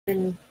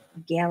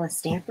Gala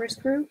Stampers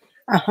Group.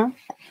 Uh-huh.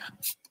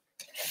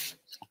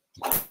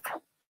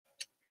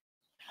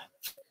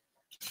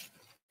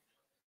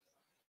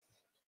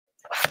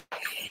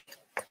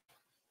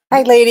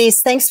 Hi,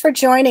 ladies. Thanks for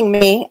joining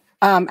me.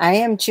 I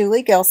am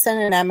Julie Gilson,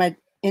 and I'm an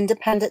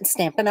independent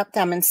Stampin' Up!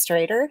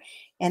 Demonstrator.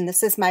 And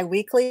this is my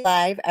weekly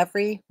live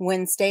every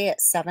Wednesday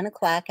at 7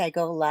 o'clock. I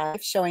go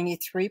live showing you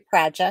 3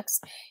 projects.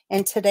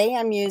 And today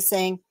I'm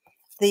using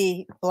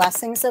the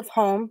Blessings of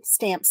Home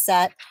stamp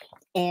set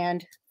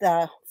and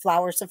the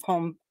Flowers of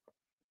Home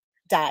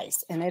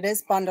dies. And it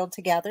is bundled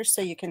together,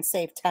 so you can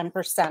save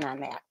 10% on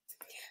that.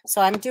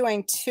 So I'm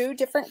doing 2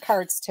 different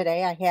cards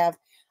today. I have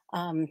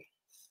the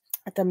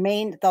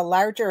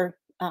larger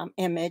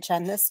image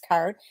on this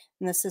card,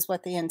 and this is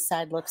what the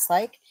inside looks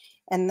like.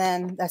 And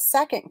then the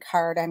second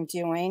card I'm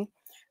doing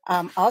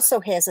also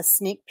has a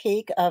sneak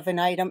peek of an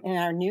item in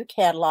our new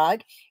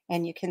catalog,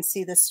 and you can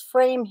see this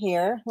frame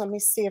here. Let me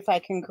see if I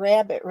can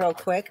grab it real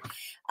quick.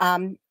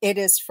 It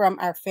is from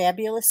our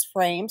fabulous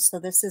frame. So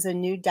this is a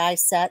new die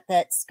set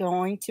that's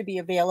going to be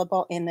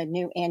available in the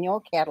new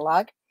annual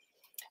catalog.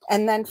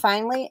 And then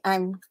finally,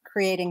 I'm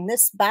creating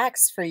this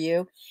box for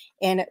you,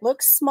 and it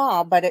looks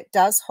small, but it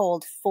does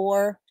hold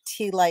 4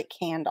 tea light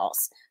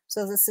candles.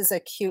 So this is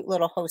a cute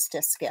little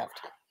hostess gift.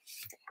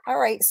 All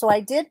right, so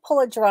I did pull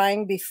a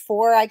drawing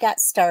before I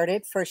got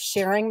started for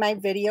sharing my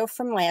video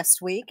from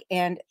last week,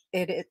 and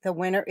the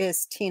winner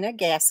is Tina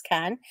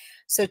Gascon.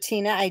 So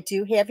Tina, I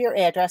do have your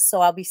address,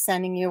 so I'll be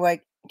sending you a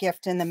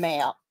gift in the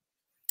mail.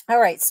 All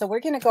right, so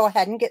we're going to go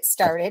ahead and get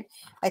started.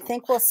 I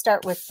think we'll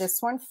start with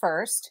this one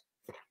first.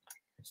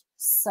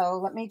 So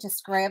let me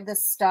just grab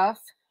this stuff.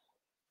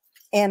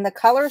 And the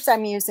colors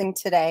I'm using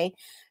today,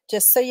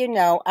 just so you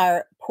know,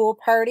 are Pool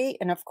Party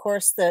and, of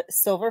course, the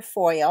silver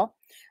foil.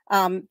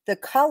 The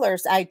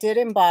colors, I did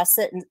emboss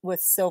it with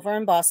silver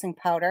embossing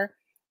powder,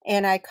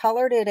 and I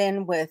colored it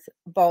in with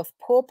both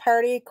Pool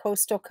Party,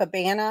 Coastal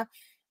Cabana,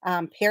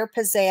 Pear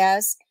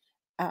Pizzazz,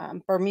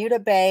 Bermuda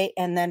Bay,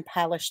 and then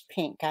Polished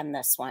Pink on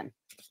this one.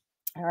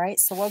 All right,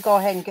 so we'll go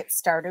ahead and get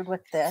started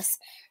with this.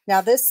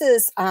 Now, this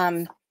is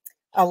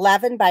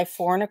 11 by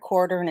 4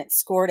 1/4, and it's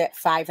scored at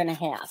 5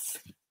 1/2.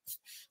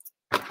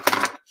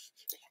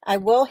 I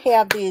will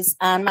have these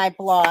on my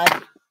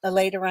blog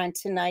later on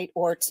tonight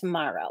or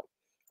tomorrow.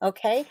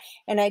 Okay,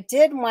 and I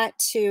did want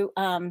to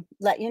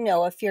let you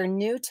know, if you're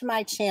new to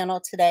my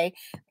channel today,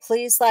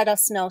 please let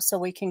us know so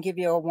we can give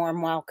you a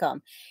warm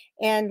welcome.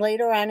 And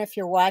later on, if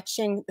you're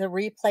watching the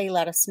replay,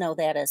 let us know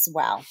that as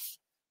well.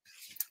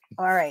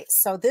 All right,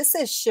 so this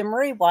is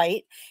shimmery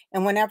white,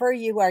 and whenever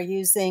you are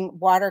using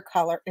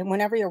watercolor, and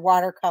whenever you're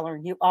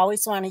watercoloring, you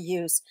always want to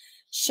use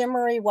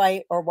shimmery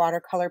white or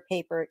watercolor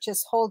paper. It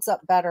just holds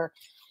up better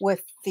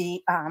with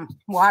the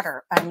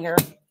water on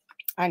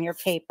your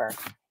paper.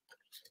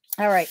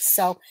 All right,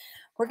 so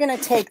we're going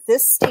to take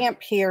this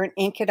stamp here and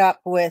ink it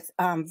up with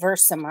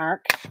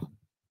Versamark.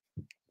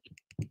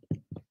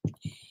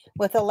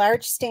 With a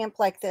large stamp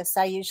like this,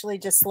 I usually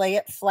just lay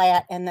it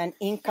flat and then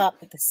ink up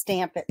the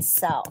stamp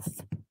itself.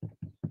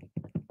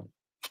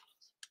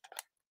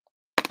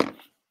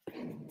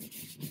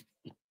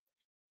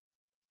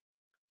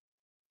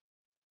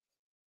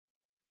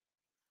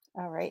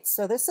 All right,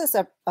 so this is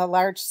a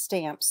large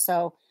stamp,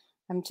 so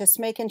I'm just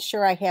making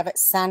sure I have it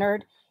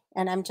centered,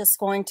 and I'm just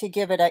going to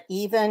give it an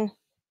even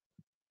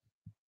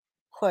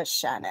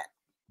push on it.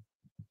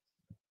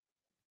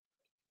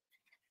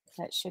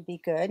 That should be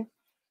good.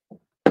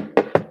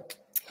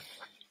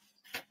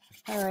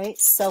 All right,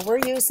 so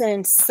we're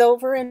using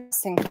silver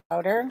embossing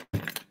powder.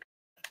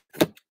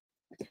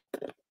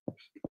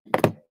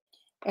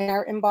 And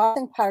our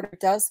embossing powder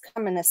does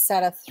come in a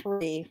set of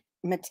 3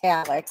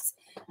 metallics,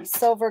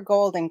 silver,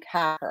 gold, and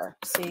copper.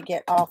 So you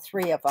get all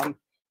 3 of them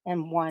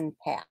in one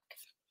pack.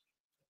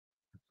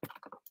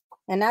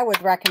 And I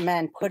would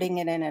recommend putting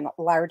it in a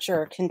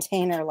larger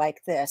container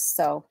like this,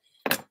 so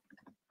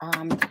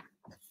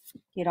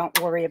you don't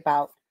worry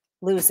about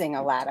losing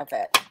a lot of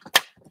it.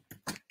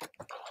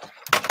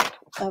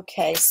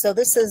 Okay, so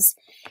this is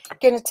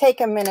going to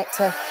take a minute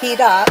to heat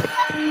up.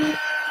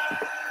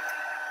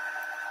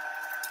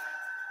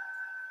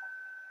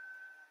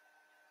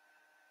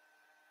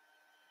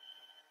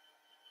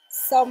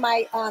 So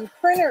my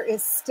printer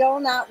is still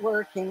not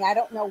working. I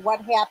don't know what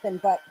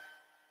happened, but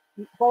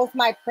both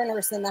my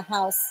printers in the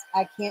house,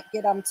 I can't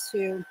get them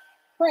to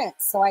print.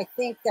 So I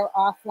think they're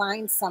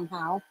offline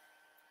somehow.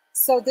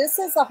 So this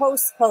is a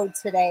host code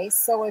today.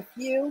 So if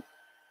you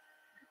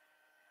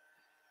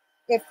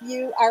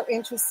are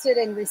interested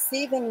in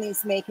receiving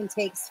these make and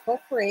takes for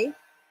free,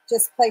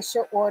 just place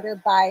your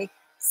order by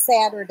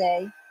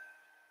Saturday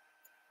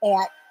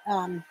at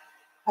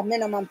a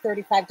minimum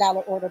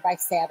 $35 order by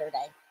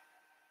Saturday.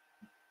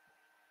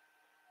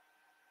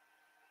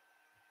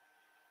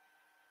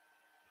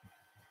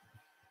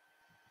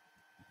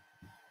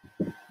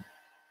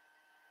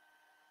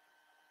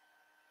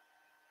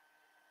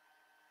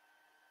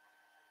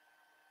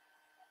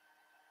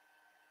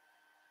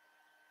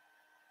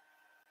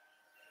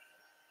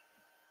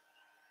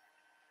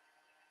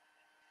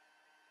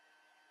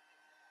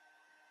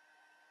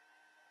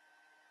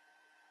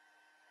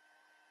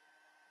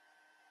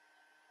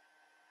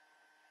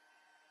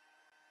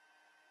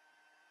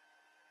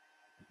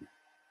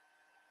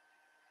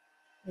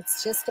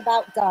 It's just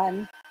about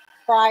done.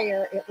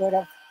 Prior, it would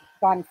have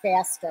gone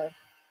faster.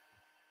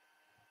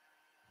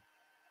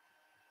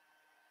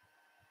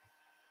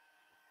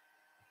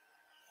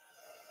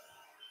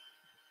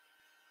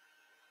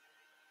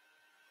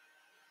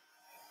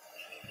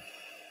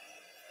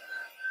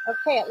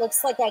 Okay, it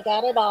looks like I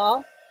got it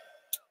all.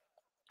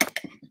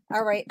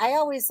 All right, I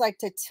always like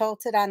to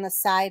tilt it on the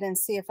side and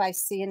see if I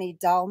see any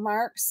dull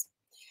marks.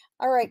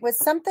 All right, with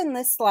something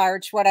this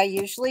large, what I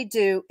usually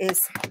do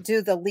is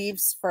do the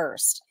leaves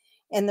first.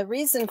 And the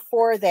reason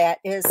for that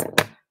is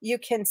you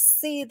can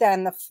see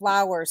then the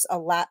flowers a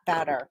lot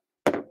better.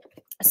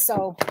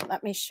 So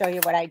let me show you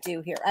what I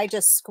do here. I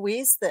just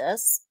squeeze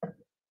this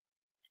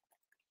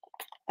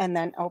and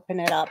then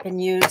open it up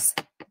and use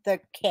the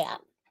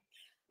cap.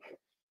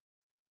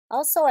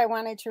 Also, I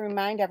wanted to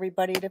remind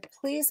everybody to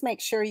please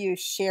make sure you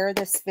share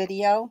this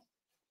video.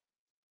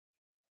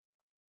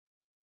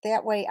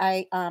 That way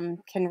I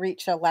can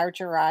reach a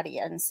larger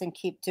audience and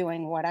keep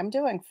doing what I'm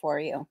doing for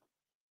you.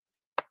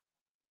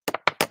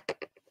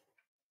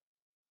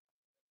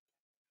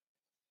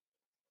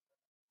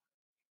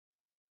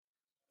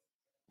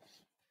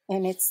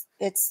 And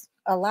it's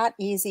a lot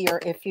easier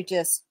if you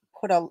just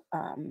put a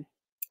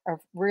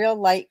real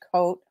light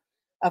coat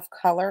of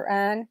color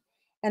on,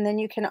 and then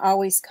you can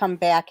always come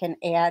back and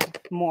add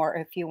more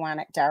if you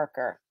want it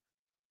darker.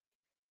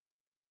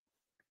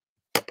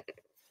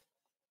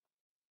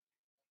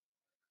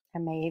 I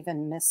may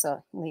even miss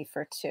a leaf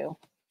or two.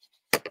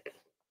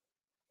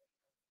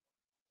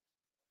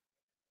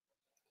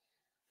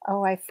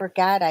 Oh, I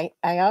forgot. I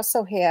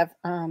also have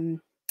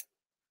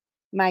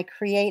my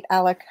Create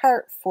a la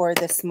carte for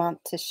this month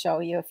to show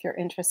you if you're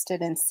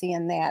interested in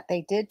seeing that.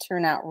 They did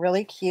turn out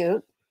really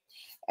cute.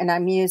 And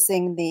I'm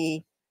using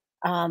the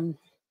Hello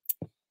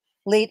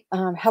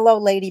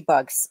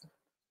Ladybugs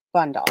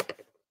bundle.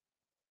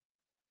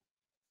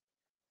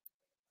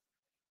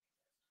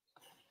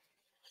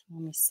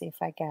 Let me see if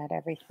I got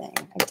everything.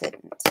 I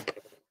didn't.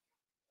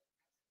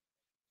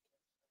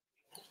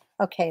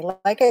 Okay,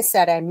 like I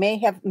said, I may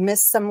have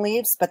missed some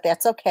leaves, but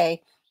that's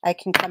okay. I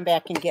can come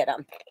back and get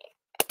them.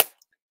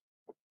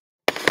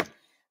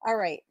 All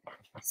right,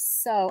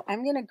 so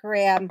I'm going to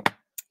grab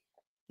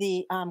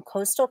the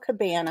Coastal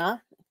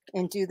Cabana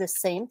and do the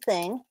same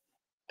thing.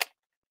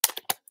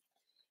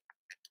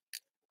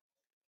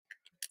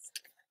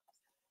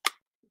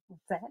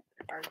 What's that?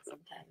 Hard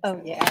sometimes.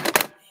 Oh,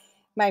 yeah.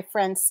 My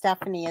friend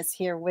Stephanie is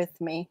here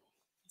with me.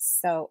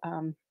 So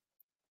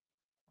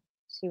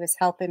she was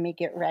helping me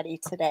get ready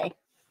today.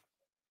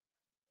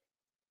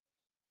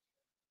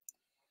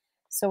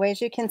 So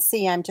as you can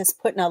see, I'm just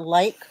putting a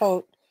light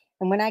coat.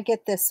 And when I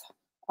get this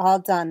all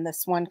done,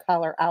 this one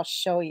color, I'll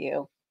show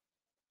you.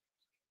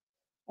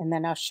 And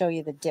then I'll show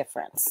you the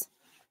difference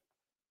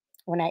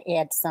when I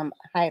add some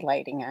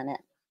highlighting on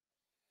it.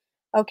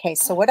 Okay,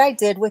 so what I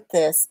did with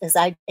this is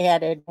I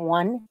added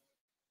one.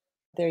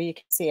 There you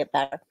can see it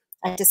better.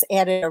 I just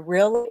added a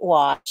real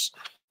wash.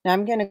 Now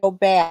I'm going to go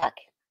back,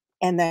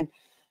 and then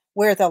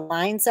where the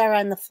lines are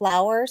on the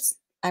flowers,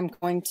 I'm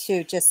going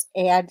to just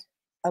add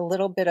a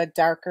little bit of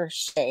darker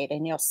shade,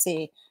 and you'll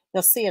see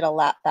it a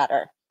lot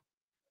better.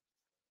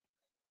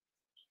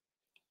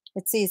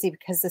 It's easy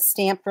because the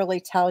stamp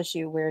really tells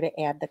you where to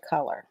add the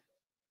color.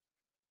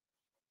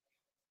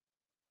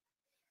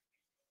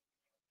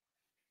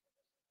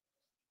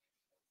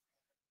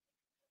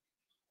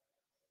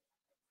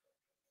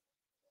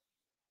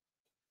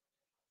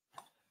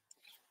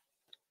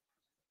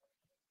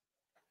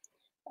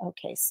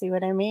 Okay, see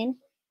what I mean?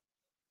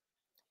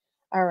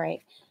 All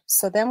right,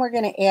 so then we're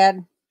going to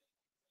add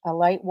a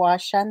light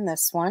wash on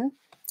this one,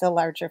 the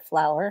larger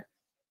flower.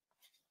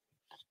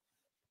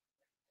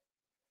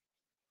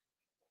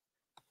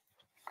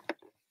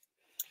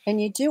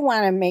 And you do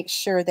want to make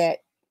sure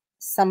that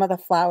some of the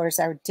flowers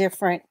are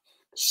different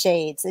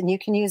shades, and you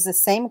can use the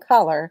same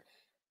color,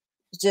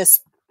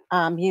 just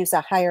use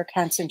a higher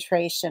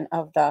concentration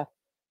of the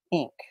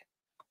ink.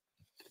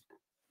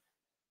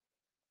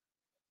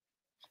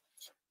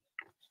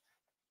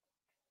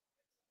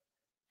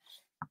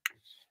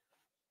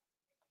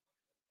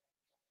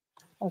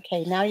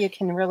 Okay, now you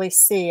can really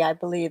see, I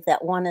believe,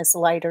 that one is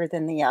lighter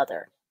than the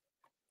other.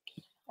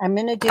 I'm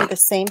going to do the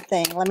same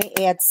thing. Let me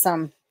add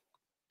some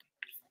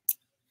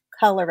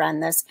color on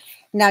this.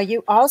 Now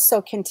you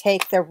also can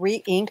take the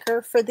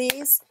re-inker for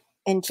these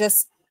and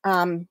just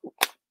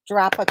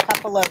drop a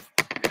couple of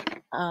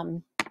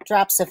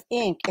drops of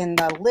ink in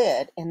the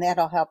lid, and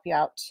that'll help you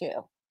out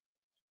too.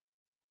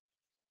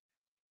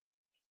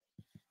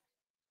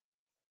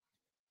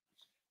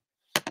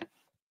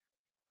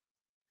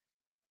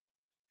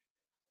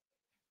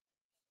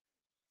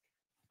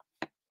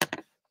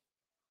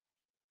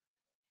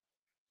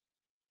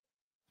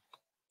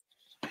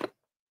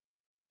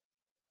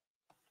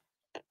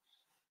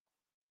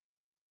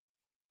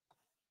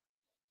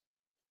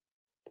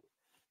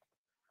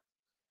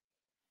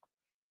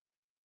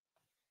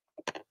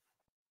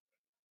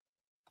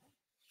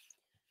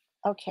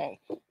 Okay,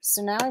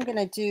 so now I'm going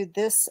to do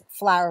this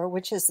flower,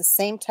 which is the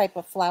same type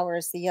of flower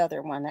as the other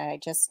one that I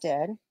just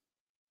did.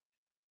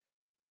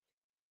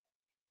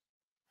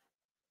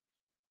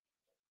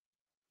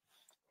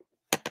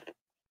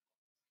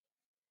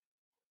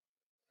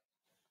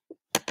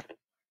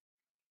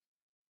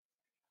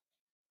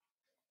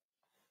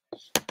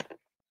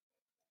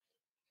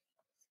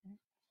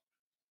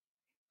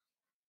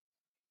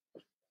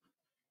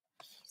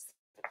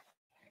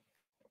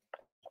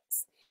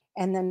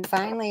 And then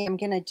finally, I'm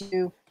going to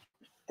do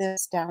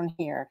this down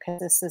here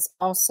because this is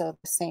also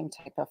the same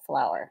type of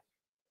flower.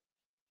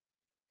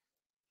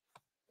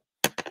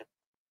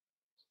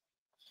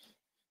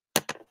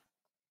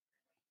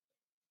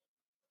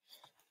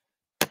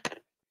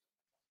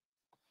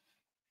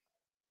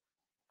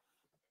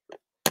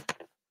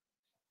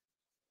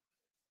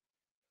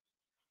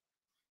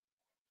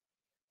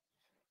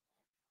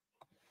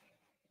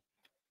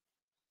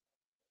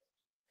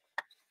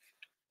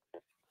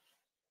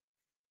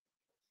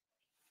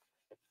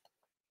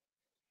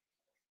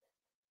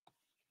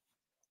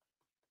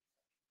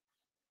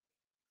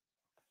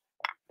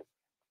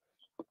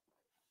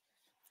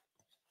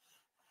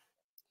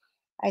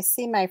 I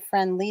see my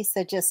friend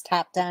Lisa just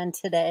tapped on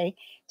today,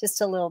 just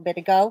a little bit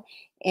ago.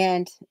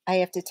 And I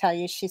have to tell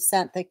you, she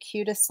sent the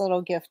cutest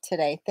little gift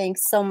today.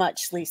 Thanks so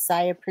much, Lisa.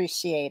 I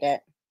appreciate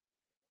it.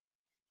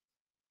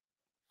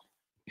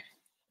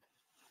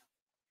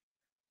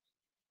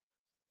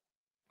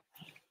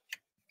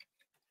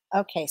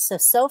 Okay,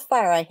 so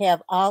far I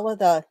have all of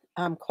the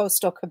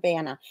Coastal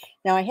Cabana.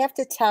 Now I have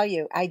to tell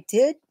you, I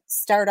did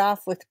start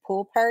off with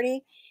Pool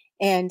Party,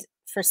 and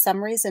for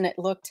some reason it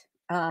looked,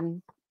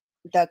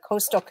 the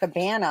Coastal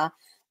Cabana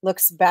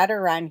looks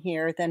better on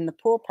here than the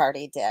Pool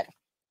Party did.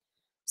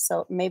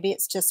 So maybe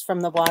it's just from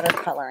the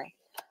watercoloring.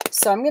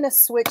 So I'm going to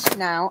switch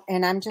now,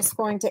 and I'm just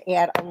going to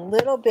add a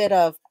little bit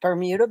of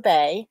Bermuda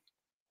Bay.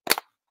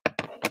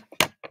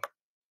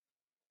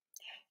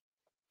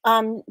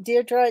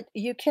 Deirdre,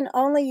 you can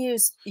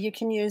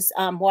use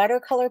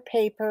watercolor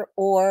paper,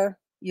 or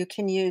you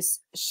can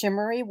use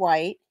shimmery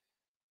white,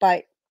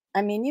 but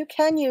I mean, you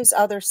can use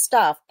other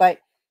stuff, but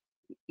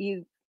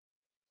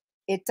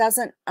it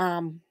doesn't,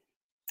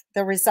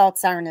 the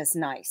results aren't as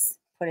nice,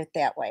 put it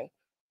that way,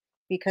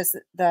 because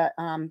the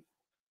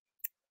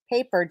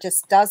paper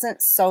just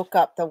doesn't soak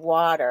up the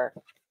water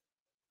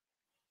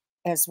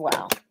as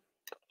well.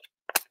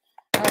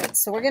 All right,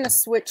 so we're going to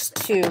switch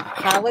to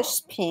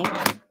Polished Pink.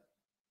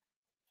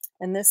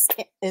 And this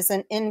is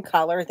an in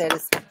color that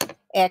is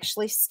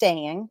actually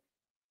staying.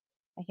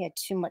 I had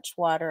too much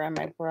water on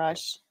my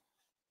brush.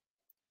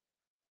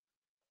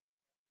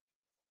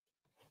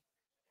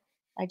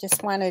 I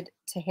just wanted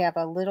to have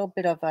a little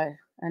bit of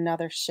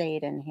another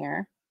shade in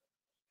here.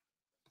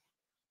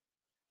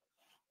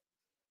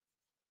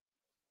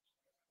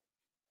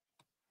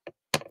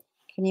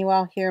 Can you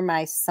all hear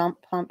my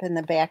sump pump in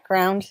the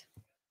background?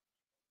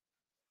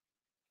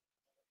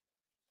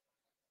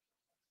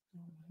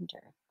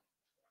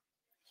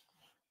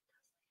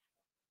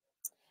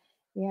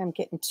 Yeah, I'm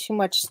getting too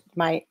much.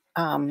 My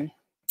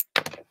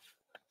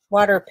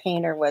water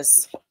painter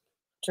was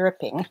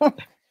dripping.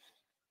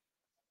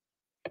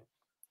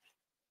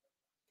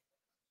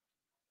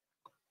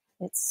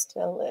 It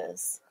still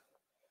is.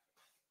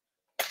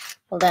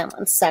 Hold on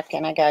one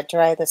second. I got to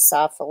dry this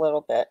off a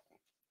little bit.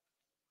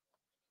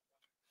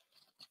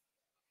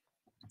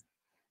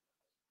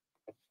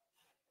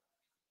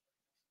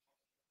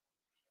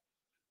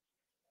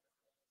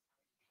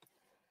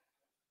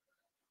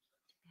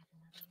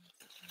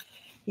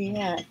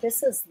 Yeah,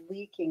 this is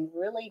leaking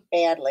really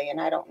badly,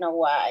 and I don't know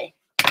why.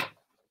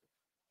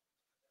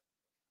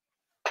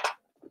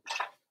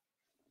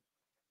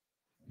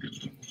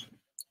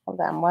 Hold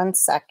on one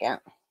second.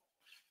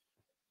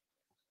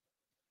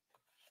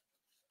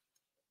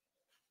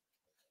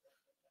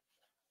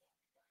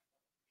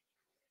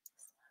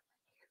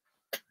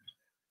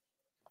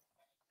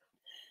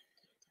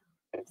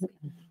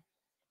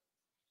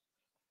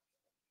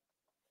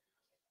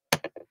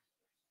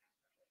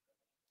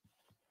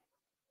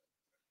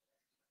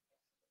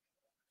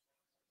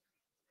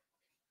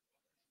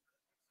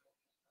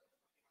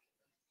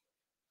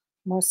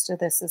 Most of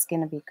this is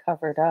going to be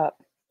covered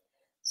up,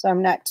 so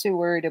I'm not too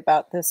worried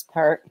about this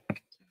part.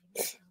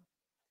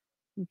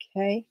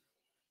 Okay.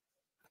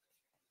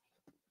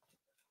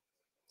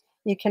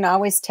 You can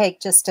always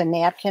take just a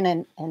napkin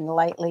and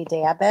lightly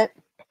dab it.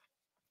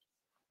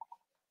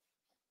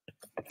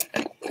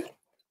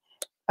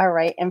 All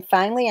right, and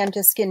finally, I'm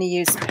just going to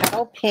use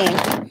Petal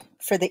Pink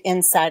for the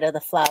inside of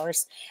the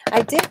flowers.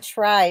 I did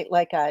try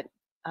like a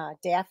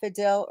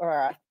daffodil or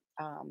a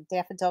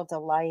Daffodil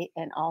Delight,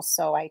 and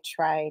also I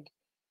tried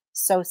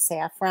So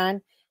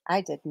Saffron.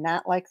 I did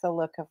not like the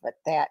look of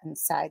that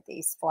inside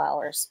these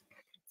flowers.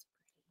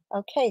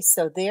 Okay,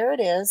 so there it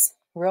is,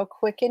 real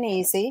quick and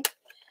easy.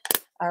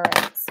 All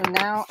right, so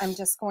now I'm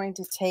just going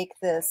to take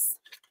the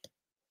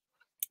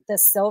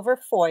silver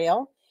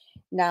foil.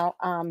 Now,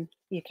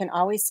 you can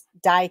always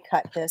die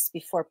cut this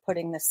before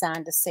putting this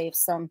on to save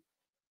some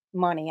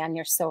money on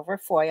your silver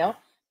foil.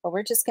 But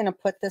we're just going to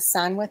put this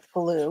on with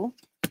glue.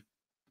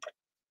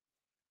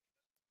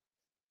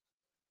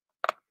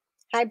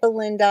 Hi,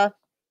 Belinda.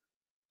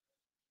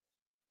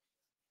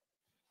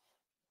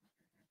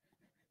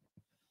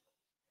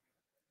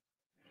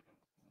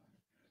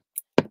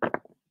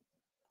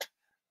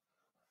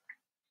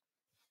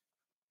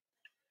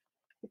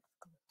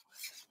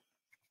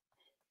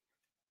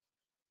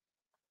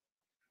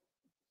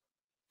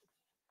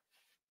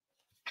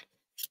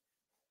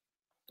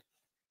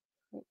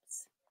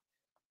 Oops.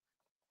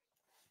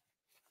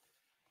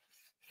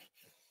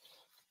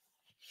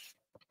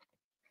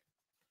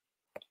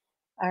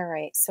 All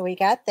right, so we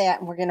got that,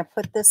 and we're going to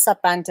put this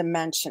up on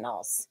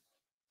dimensionals.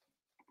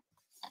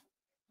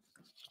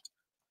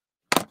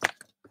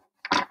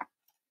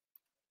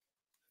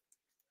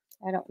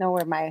 I don't know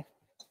where my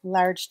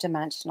large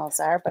dimensionals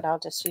are, but I'll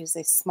just use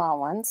these small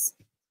ones.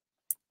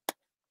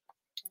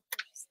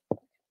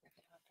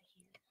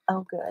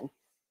 Oh, good.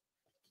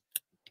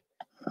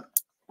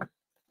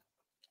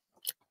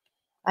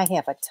 I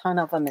have a ton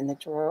of them in the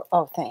drawer.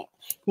 Oh,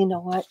 you know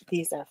what?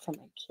 These are for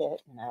my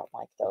kit, and I don't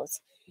like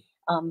those.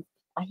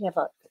 I have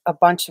a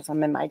bunch of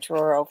them in my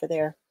drawer over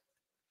there.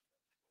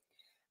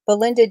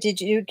 Belinda, did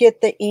you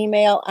get the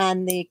email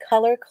on the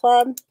Color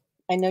Club?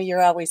 I know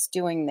you're always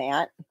doing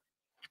that.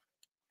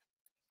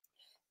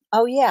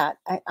 Oh, yeah.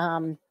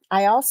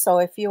 I also,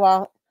 if you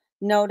all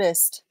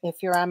noticed,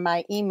 if you're on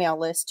my email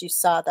list, you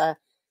saw the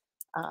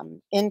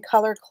In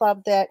Color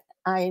Club that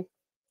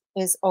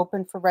is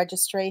open for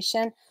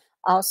registration.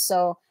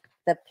 Also,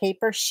 the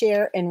paper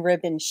share and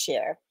ribbon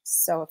share.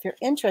 So if you're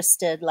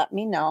interested, let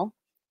me know,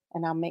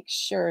 and I'll make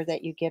sure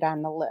that you get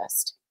on the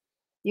list.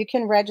 You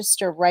can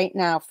register right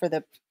now for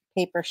the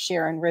paper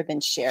share and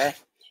ribbon share,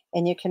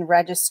 and you can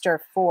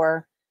register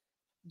for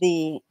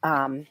the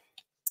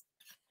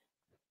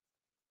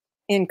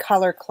In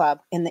Color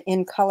Club. In the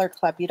In Color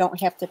Club, you don't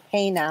have to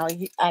pay now.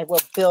 I will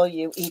bill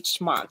you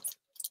each month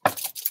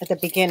at the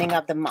beginning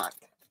of the month.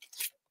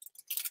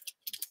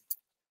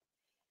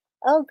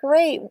 Oh,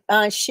 great.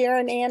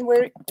 Sharon Ann,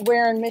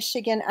 where in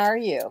Michigan are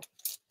you?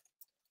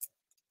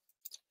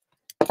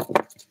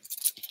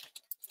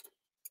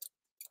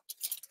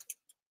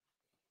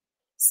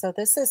 So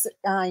this is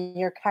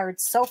your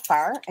cards so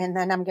far, and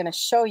then I'm going to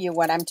show you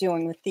what I'm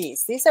doing with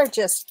these. These are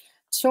just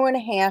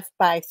 2.5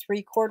 by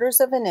 3/4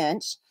 of an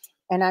inch,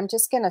 and I'm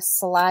just going to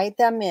slide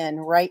them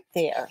in right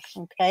there,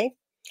 okay?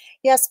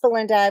 Yes,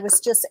 Belinda, I was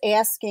just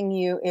asking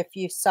you if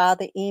you saw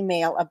the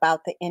email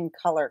about the In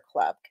Color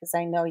Club, because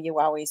I know you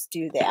always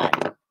do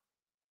that.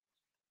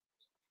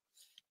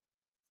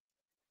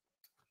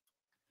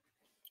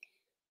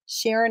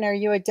 Sharon, are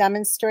you a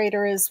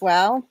demonstrator as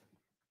well?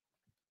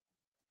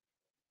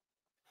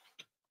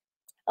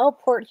 Oh,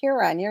 Port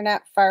Huron, you're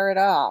not far at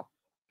all.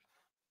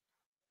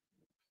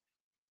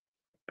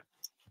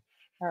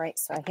 All right,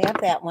 so I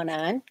have that one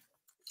on.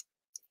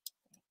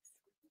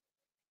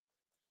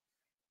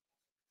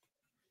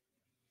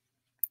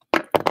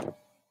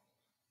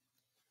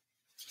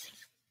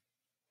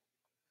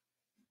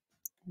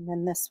 And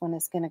then this one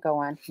is going to go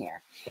on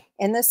here.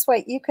 And this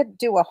way, you could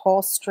do a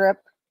whole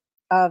strip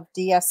of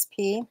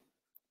DSP,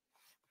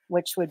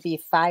 which would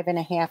be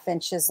 5.5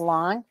 inches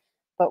long.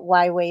 But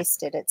why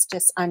waste it? It's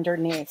just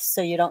underneath,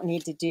 so you don't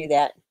need to do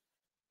that.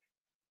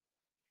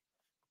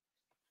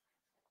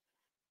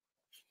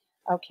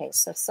 Okay,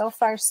 so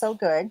far so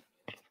good.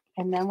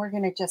 And then we're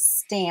going to just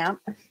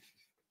stamp.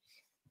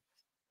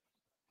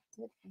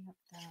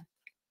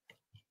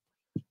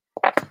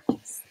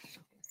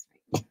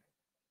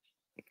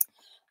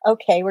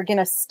 Okay, we're going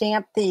to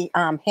stamp the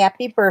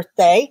happy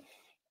birthday.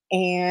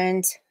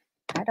 And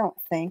I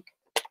don't think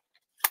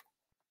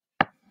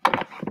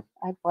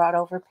I brought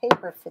over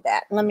paper for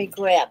that. Let me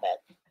grab it.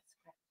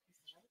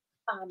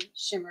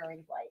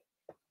 Shimmery white.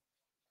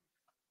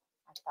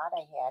 I thought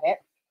I had it.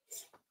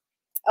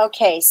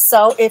 Okay,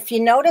 so if you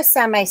notice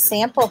on my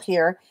sample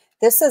here,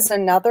 this is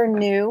another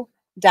new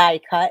die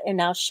cut, and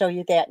I'll show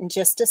you that in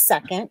just a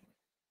second.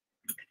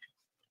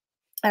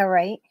 All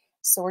right,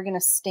 so we're going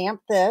to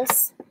stamp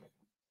this.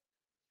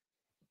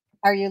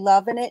 Are you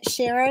loving it,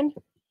 Sharon?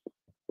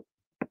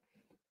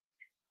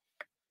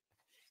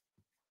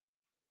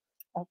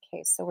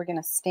 Okay, so we're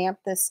going to stamp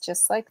this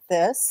just like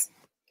this.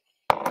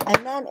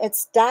 And then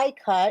it's die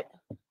cut.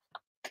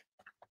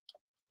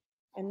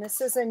 And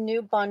this is a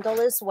new bundle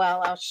as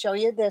well. I'll show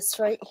you this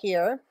right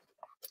here.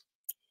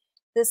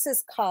 This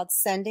is called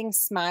Sending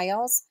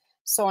Smiles.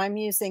 So I'm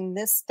using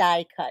this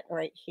die cut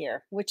right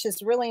here, which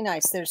is really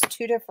nice. There's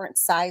 2 different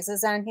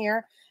sizes on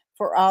here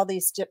for all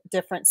these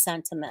different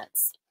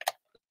sentiments.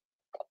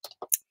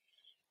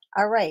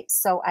 All right,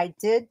 so I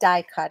did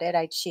die cut it.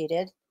 I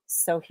cheated.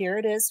 So here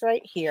it is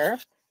right here.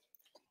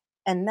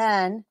 And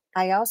then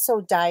I also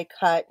die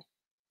cut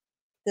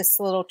this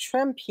little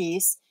trim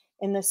piece.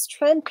 And this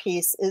trim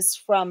piece is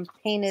from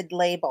Painted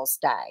Labels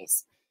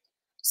dies.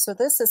 So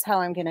this is how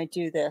I'm going to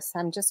do this.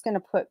 I'm just going to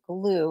put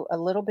glue, a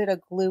little bit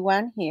of glue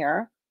on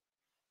here.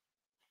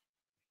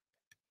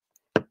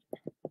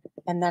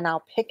 And then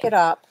I'll pick it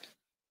up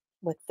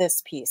with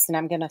this piece, and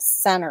I'm going to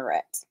center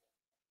it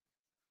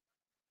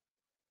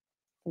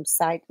from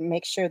side,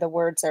 make sure the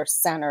words are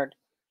centered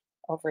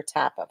over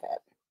top of it.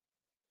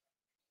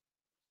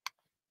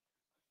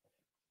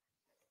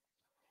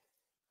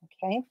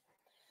 Okay.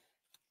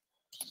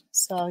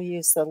 So I'll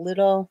use the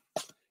little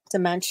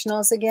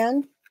dimensionals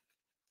again.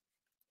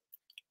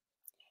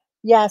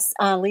 Yes,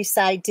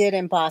 Lisa, I did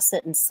emboss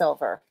it in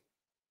silver.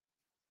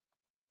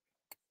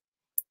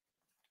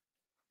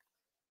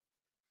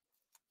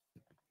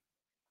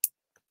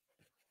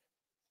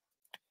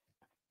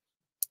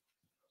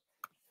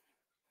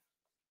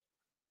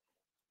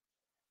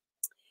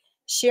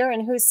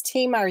 Sharon, whose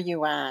team are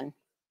you on?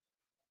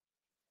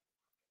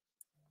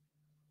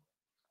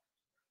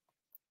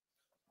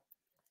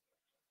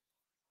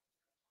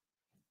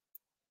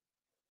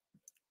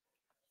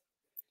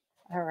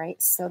 All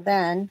right, so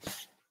then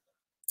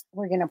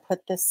we're going to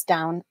put this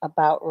down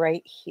about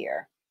right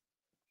here.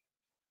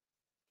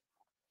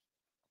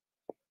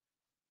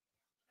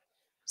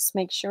 Just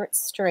make sure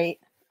it's straight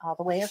all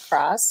the way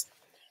across.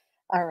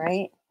 All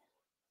right.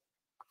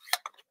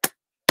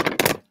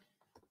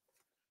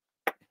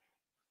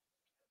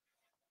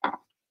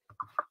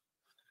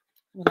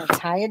 I'm going to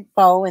tie a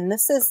bow, and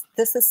this is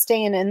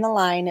staying in the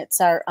line.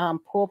 It's our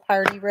pool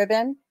party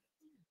ribbon.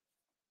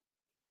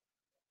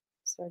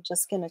 So we're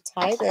just going to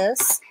tie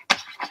this.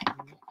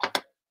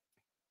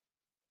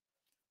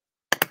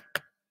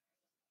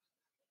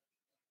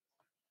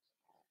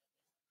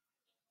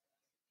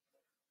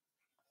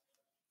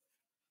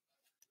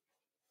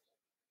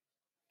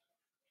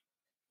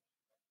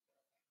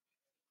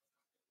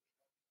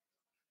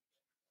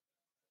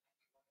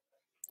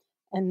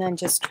 And then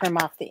just trim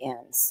off the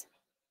ends.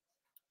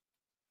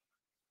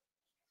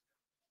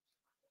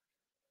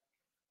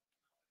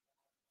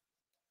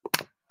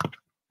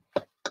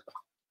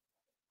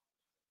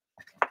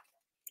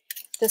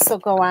 This will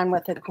go on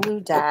with a glue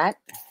dot.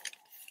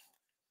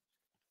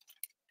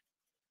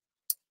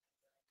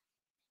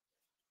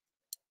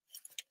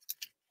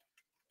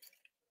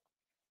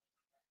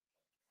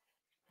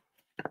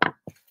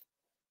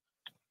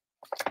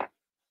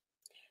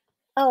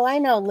 Oh, I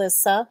know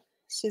Lissa.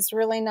 She's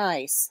really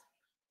nice.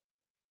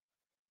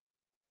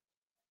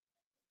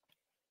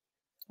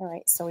 All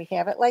right, so we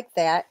have it like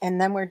that, and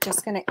then we're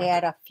just going to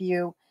add a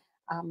few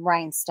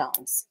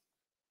rhinestones.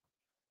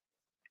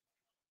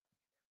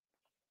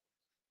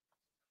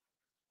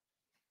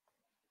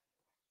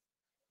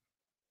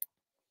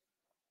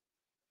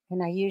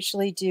 And I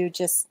usually do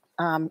just,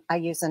 I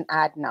use an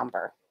odd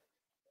number.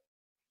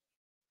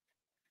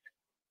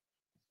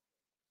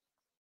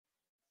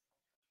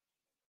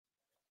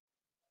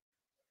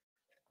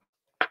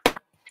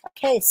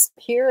 Okay, so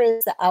here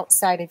is the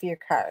outside of your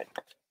card.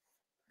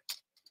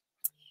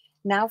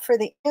 Now for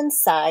the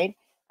inside,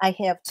 I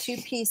have 2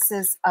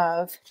 pieces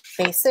of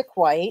basic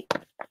white,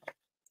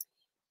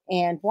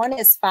 and one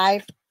is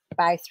 5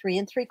 by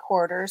 3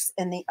 3/4,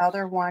 and the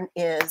other one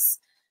is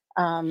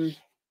 5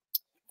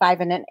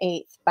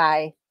 1/8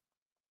 by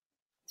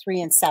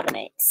 3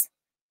 7/8.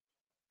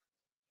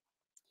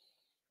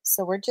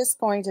 So we're just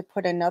going to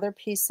put another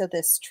piece of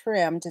this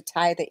trim to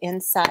tie the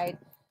inside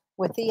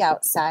with the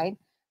outside.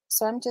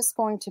 So I'm just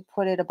going to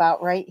put it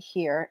about right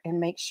here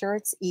and make sure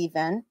it's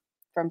even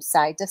from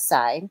side to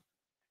side.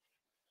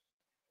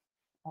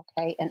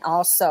 Okay, and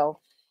also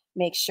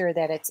make sure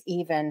that it's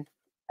even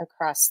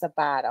across the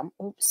bottom.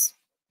 Oops.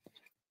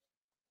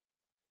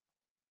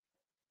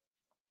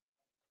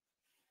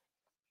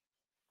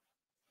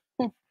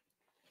 And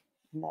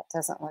that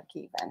doesn't look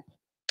even.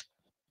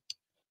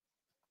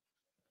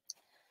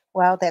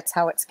 Well, that's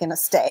how it's going to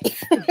stay.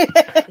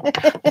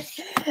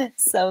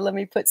 So let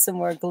me put some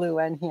more glue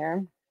on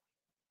here.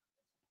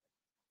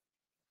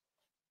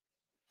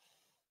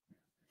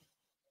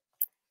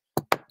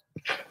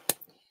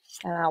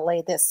 And I'll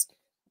lay this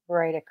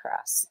right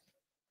across.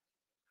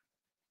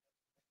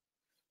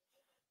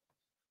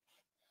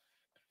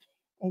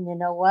 And you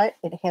know what?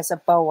 It has a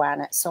bow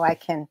on it, so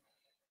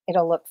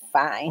it'll look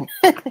fine.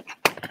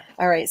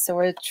 All right, so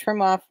we're going to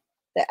trim off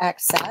the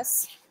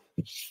excess.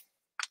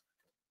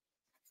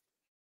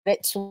 Put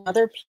it to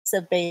another piece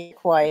of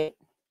basic white.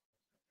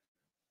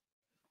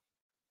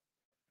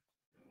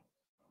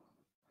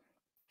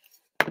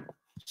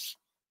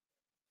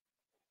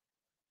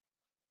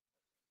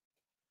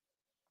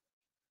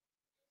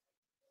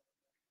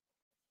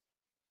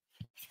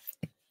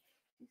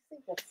 You see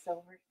the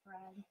silver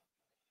thread?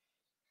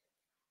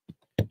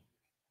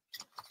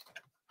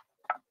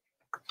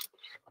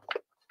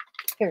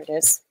 Here it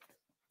is.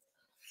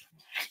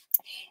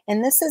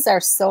 And this is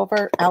our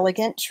silver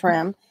elegant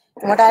trim.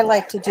 And what I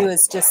like to do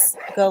is just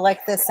go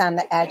like this on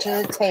the edge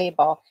of the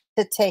table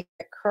to take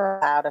the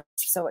curl out of it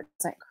so it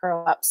doesn't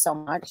curl up so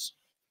much.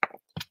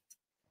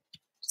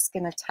 Just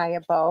going to tie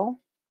a bow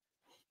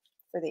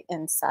for the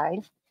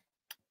inside.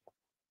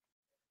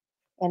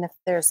 And if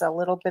there's a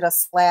little bit of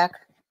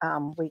slack,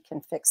 we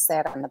can fix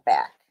that on the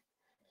back,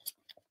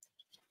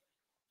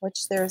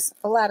 which there's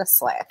a lot of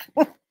slack.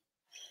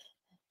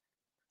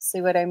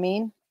 See what I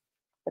mean?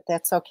 But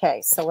that's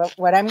okay. So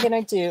what I'm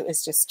going to do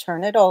is just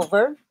turn it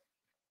over,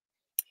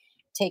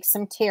 take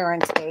some tear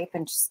and tape,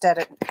 and instead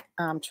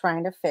of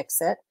trying to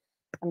fix it,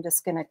 I'm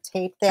just going to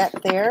tape that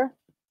there,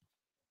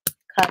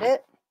 cut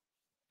it,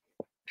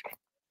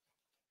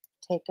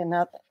 take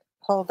another,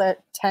 pull the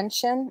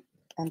tension,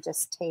 and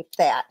just tape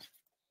that.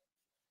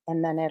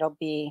 And then it'll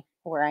be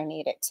where I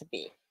need it to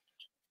be.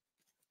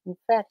 In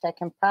fact, I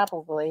can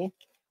probably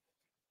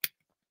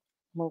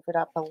move it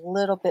up a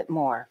little bit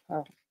more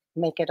or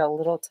make it a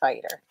little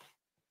tighter.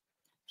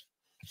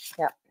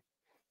 Yep.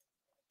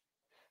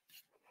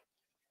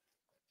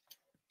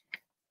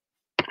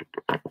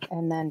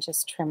 And then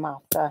just trim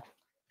off the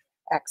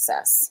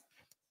excess.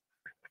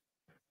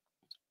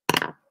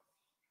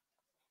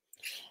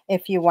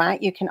 If you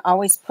want, you can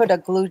always put a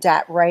glue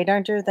dot right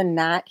under the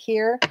knot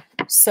here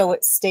so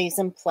it stays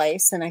in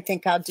place, and I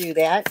think I'll do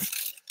that.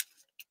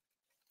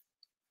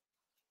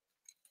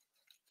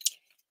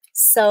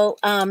 So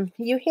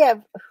you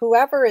have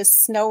whoever is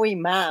Snowy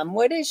Mom.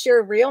 What is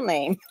your real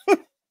name?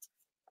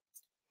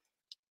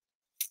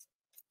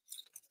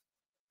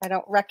 I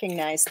don't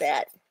recognize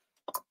that.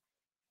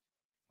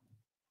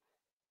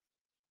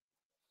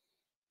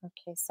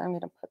 Okay, so I'm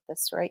going to put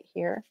this right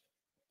here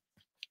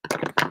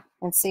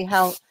and see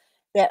how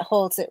that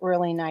holds it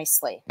really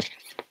nicely.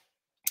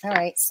 All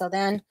right, so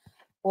then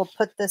we'll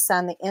put this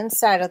on the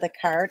inside of the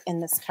card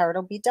and this card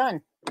will be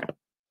done.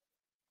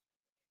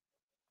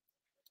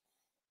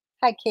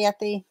 Hi,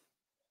 Kathy.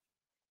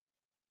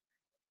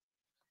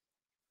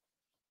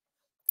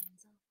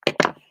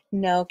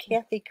 No,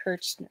 Kathy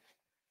Kirchner.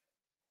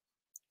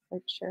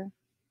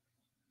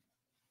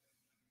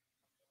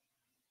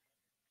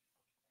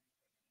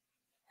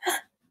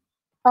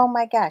 Oh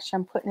my gosh,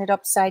 I'm putting it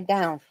upside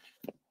down.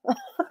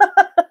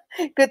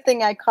 Good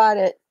thing I caught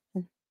it.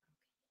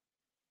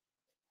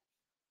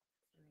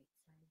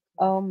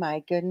 Oh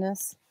my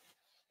goodness.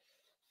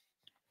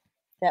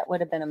 That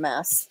would have been a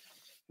mess.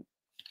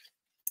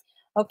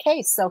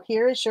 Okay, so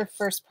here is your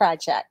first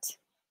project.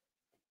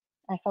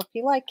 I hope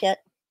you like it.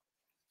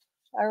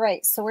 All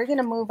right, so we're going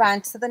to move on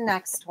to the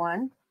next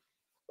one.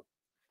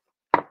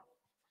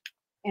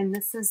 And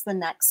this is the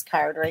next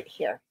card right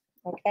here.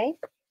 Okay.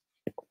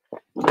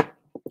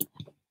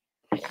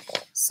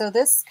 So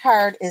this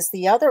card is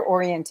the other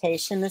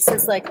orientation. This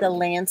is like the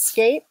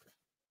landscape.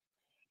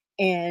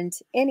 And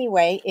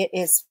anyway, it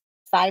is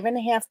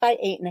 5.5 by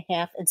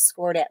 8.5 and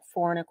scored at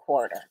 4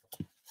 1/4.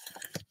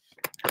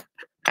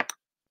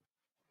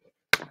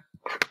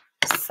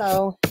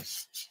 So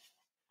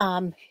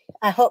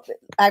I hope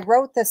I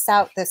wrote this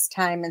out this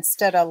time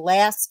instead of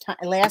last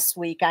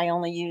week. I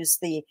only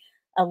used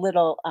a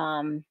little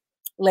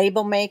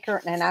label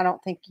maker, and I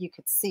don't think you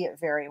could see it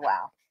very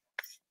well.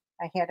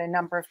 I had a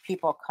number of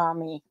people call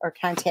me or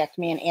contact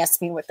me and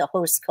ask me what the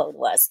host code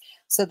was.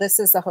 So this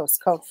is the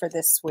host code for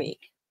this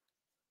week.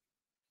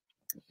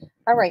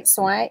 All right,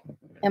 so I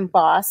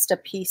embossed a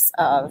piece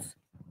of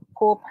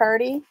Pool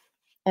Party,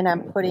 and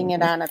I'm putting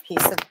it on a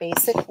piece of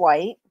basic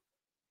white.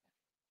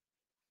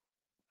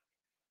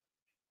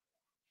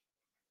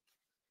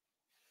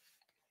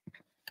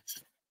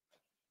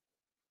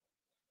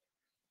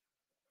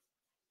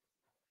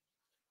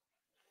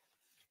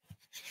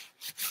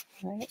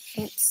 All right,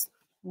 oops,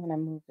 I'm going to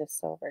move this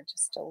over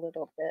just a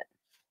little bit.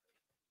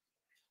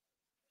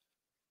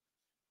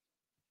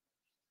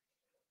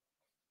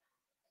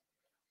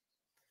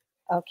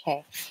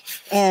 Okay,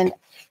 and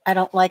I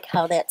don't like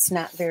how that's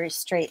not very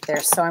straight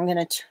there, so I'm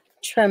going to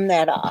trim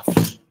that off.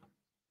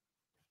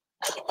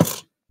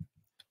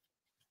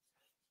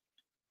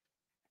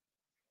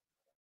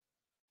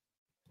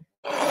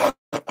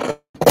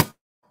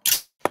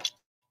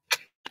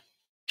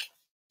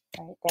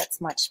 All right,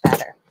 that's much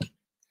better.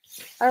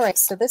 All right,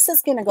 so this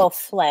is going to go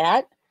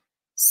flat,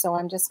 so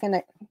I'm just going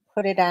to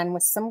put it on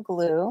with some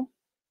glue.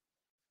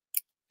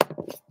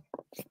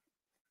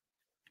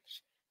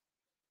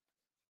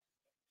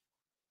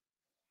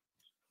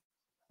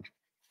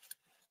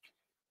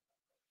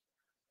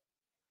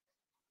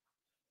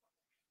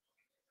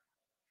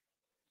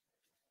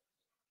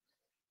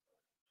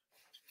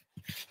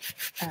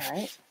 All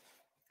right,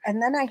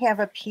 and then I have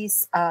a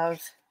piece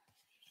of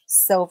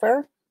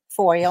silver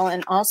foil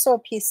and also a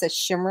piece of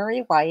shimmery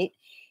white,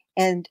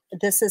 and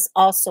this is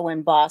also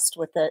embossed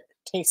with a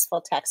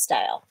Tasteful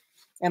Textile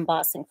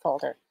embossing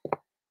folder.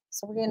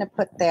 So we're going to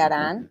put that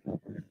on.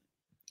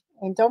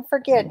 And don't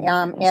forget,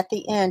 at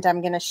the end,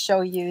 I'm going to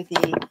show you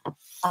the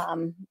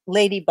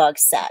ladybug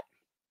set.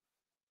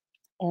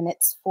 And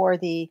it's for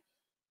the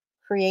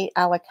Create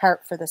a la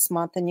carte for this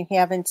month. And you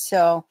have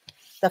until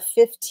the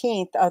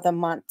 15th of the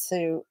month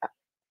to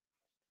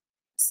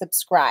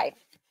subscribe.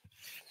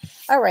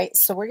 All right,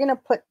 so we're going to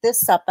put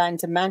this up on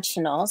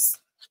dimensionals.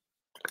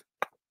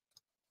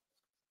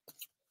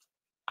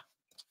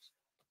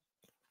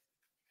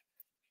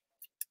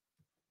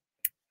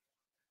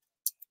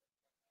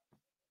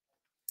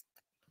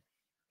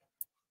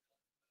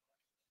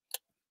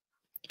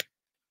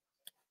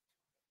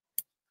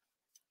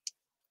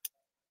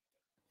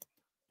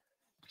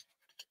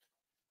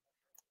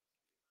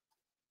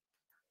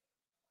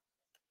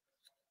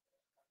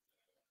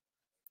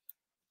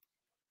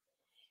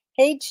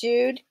 Hey,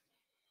 Jude.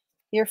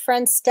 Your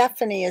friend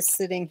Stephanie is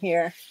sitting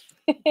here.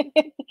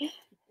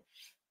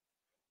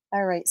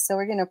 All right, so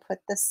we're going to put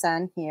this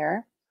on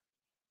here.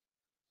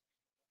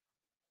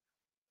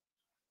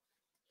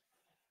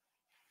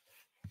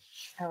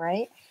 All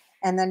right,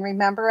 and then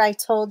remember I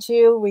told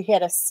you we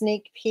had a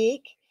sneak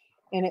peek,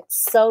 and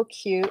it's so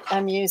cute.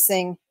 I'm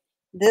using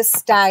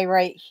this die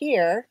right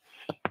here,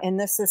 and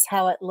this is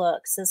how it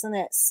looks. Isn't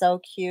it so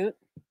cute?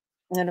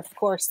 And of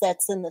course,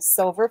 that's in the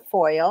silver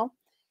foil.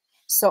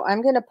 So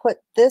I'm going to put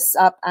this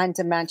up on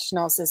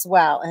dimensionals as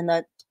well. And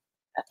the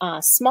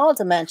small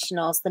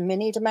dimensionals, the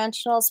mini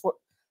dimensionals,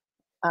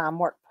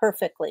 work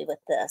perfectly with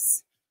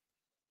this.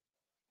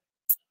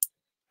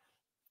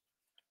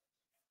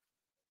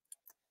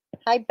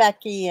 Hi,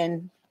 Becky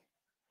and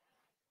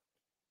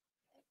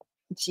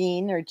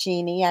Jean or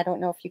Jeannie. I don't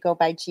know if you go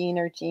by Jean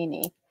or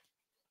Jeannie.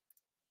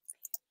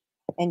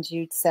 And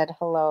Jude said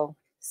hello,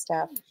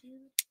 Steph.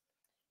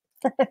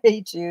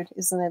 Hey, Jude.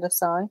 Isn't it a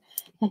song?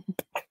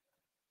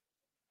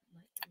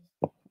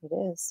 It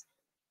is.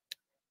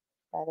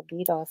 By the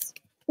Beatles.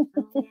 Oh,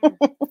 yeah. I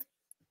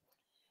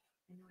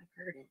know I've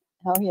heard it.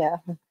 Oh, yeah.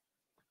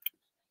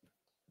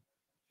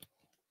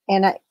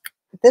 And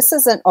this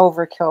isn't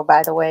overkill,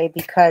 by the way,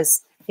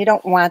 because you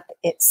don't want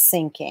it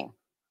sinking.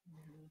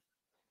 Mhm.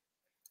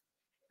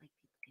 Like people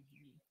can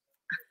hear me.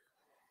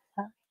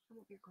 Huh?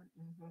 Oh, you're going,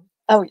 mhm.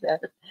 Oh, yeah.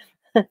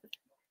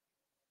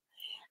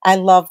 I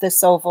love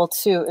this oval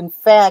too. In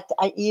fact,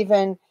 I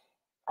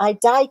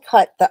die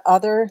cut the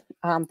other,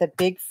 the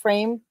big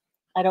frame.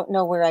 I don't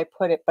know where I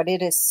put it, but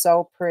it is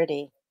so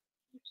pretty.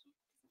 You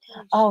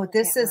Oh, showed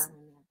this that is, wrong in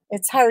there.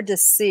 it's hard to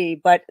see,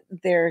 but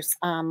there's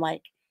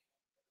like,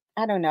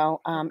 I don't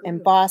know, groove.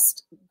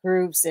 embossed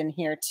grooves in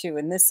here too.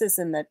 And this is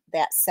in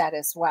that set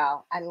as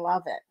well. I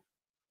love it.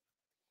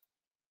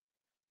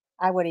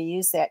 I would have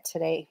used that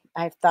today.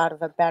 I've thought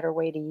of a better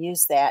way to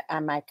use that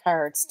on my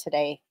cards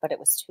today, but it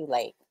was too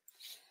late.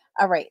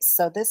 All right,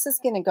 so this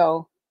is going to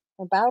go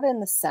about in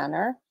the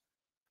center.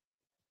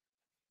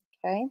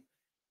 Okay.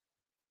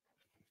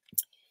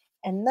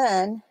 And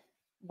then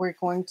we're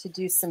going to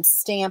do some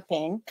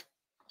stamping.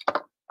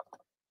 A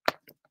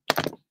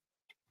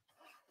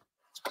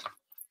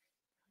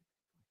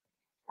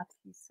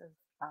piece of,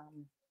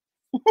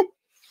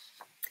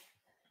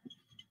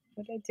 what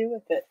did I do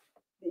with it?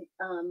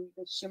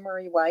 The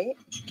shimmery white.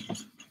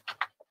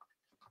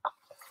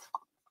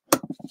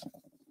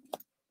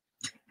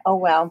 Oh,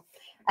 well,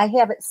 I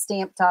have it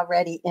stamped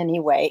already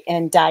anyway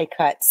and die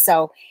cut.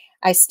 So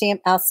I'll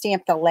stamp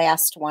the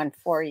last one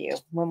for you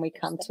when we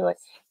come to it.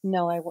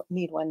 No, I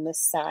need one this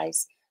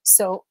size.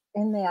 So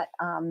in that,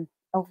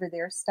 over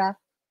there stuff,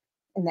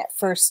 in that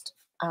first,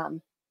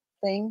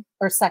 thing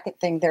or second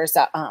thing, there's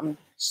a,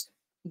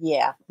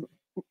 yeah,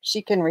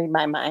 she can read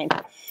my mind.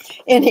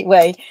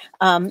 Anyway,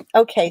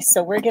 okay,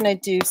 so we're going to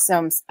do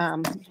some,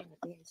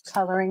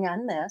 coloring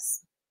on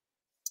this.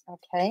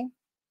 Okay.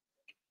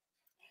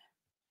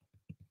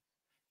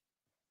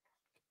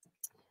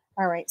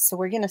 All right, so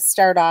we're going to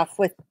start off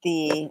with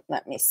the,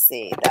 let me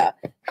see, the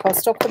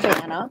Coastal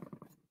Cabana.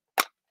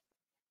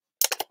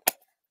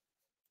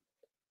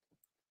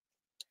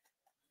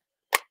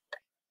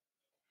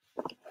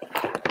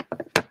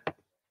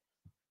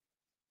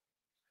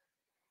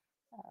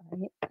 All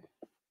right.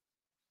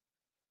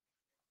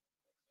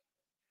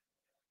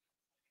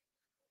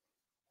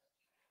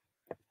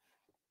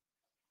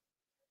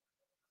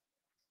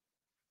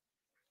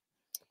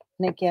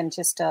 And again,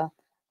 just a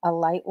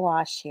light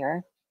wash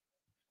here.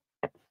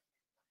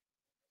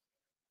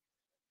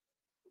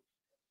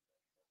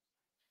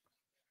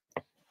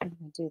 I'm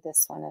going to do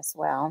this one as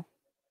well.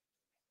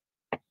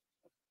 I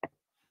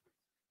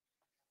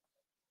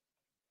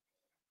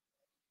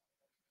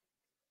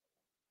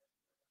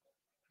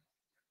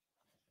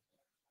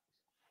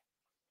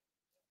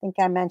think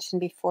I mentioned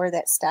before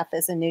that Steph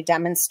is a new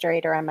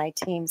demonstrator on my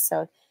team,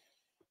 so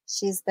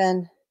she's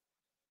been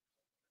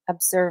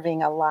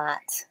observing a lot.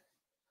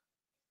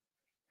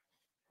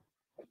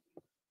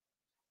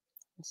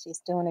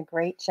 She's doing a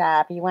great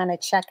job. You want to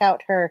check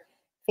out her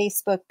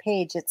Facebook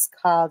page. It's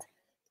called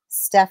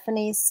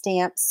Stephanie's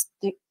Stamp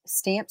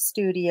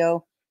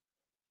Studio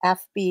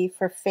FB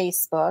for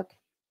Facebook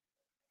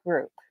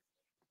group.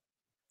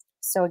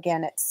 So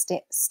again, it's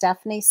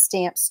Stephanie's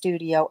Stamp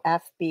Studio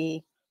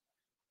FB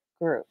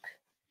group.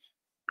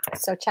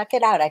 So check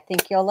it out. I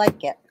think you'll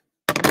like it.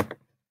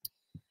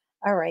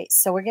 All right,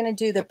 so we're going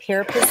to do the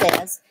Pear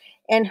Pizzazz.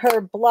 And her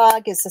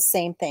blog is the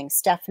same thing,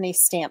 Stephanie's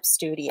Stamp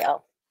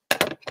Studio.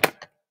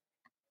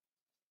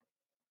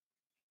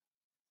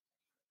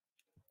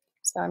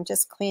 So I'm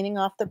just cleaning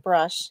off the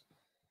brush.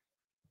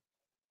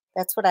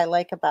 That's what I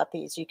like about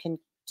these. You can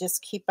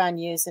just keep on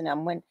using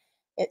them. When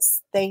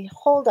they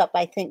hold up,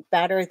 I think,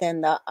 better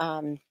than the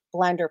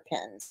blender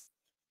pins.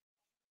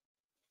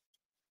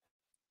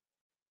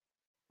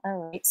 All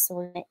right, so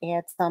we're going to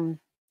add some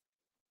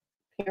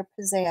Pear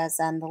Pizzazz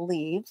on the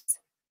leaves.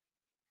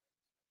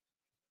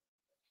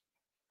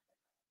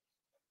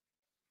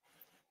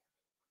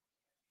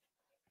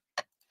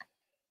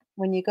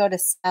 When you go to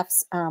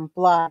Steph's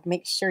blog,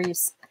 make sure you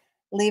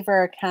leave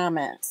her a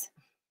comment.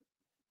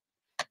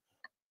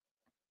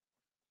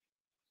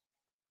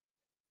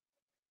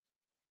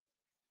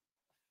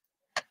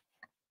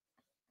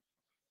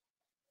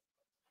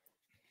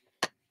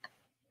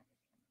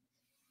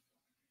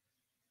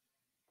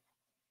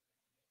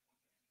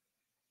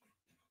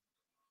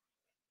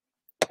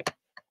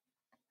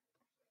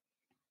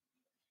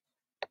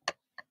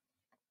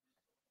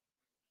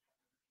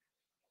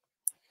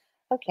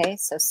 Okay,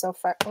 so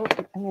far, oh,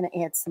 I'm going to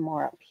add some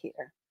more up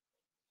here.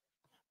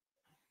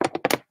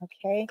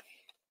 Okay.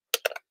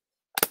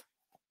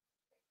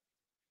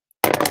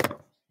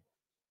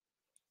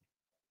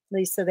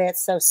 Lisa,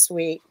 that's so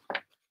sweet.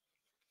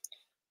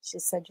 She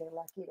said you're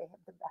lucky to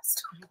have the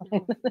best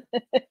one.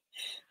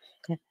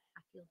 I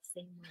feel the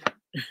same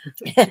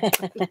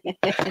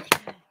way.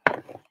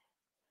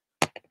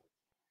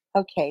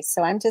 Okay,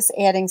 so I'm just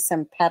adding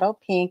some petal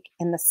pink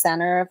in the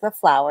center of the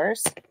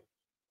flowers,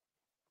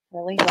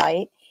 really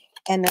light.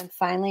 And then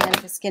finally,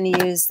 I'm just going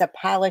to use the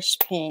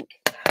polished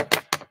pink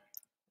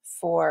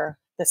for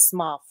the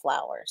small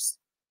flowers.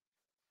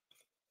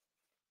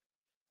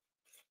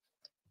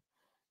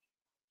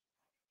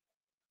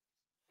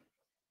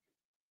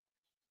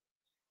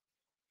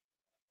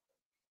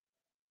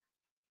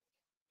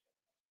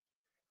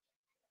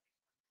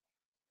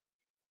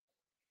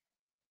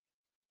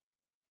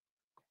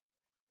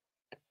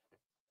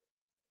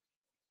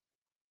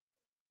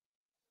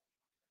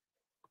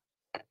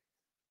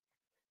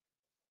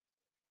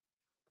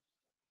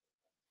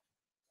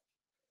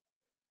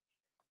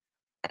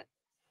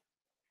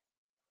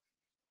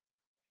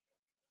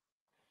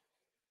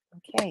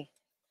 Okay,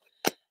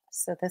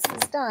 so this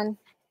is done.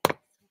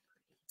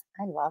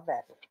 I love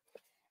it.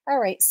 All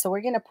right, so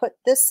we're going to put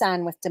this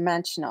on with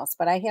dimensionals,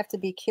 but I have to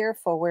be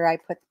careful where I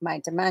put my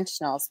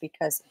dimensionals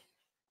because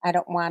I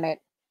don't want it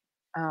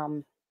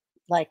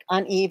like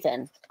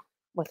uneven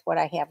with what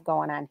I have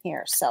going on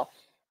here. So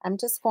I'm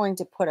just going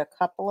to put a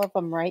couple of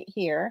them right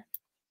here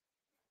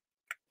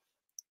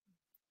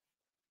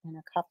and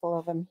a couple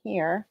of them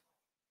here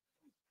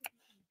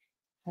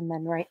and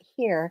then right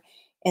here,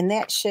 and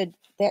that should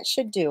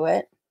do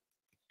it.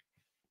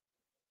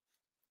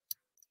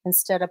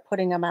 Instead of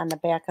putting them on the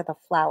back of the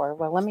flower.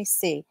 Well, let me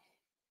see.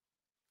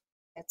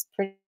 It's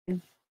pretty.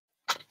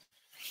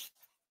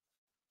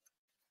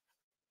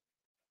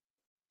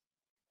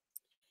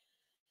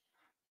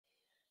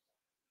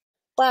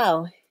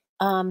 Wow.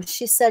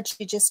 She said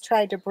she just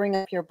tried to bring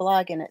up your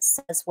blog and it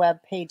says web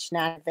page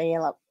not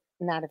available.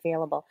 Not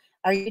available.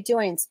 Are you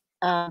doing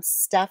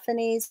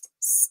Stephanie's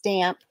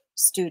Stamp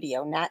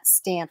Studio? Not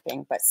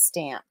stamping, but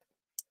stamp.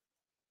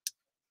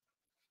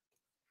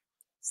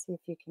 See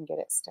if you can get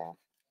it, Steph.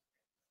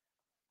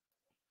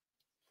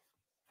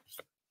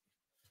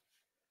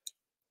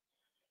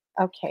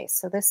 Okay,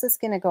 so this is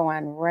going to go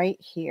on right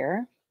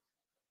here.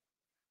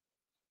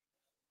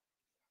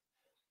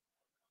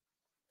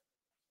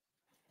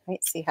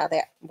 Right, see how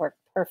that worked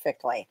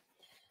perfectly.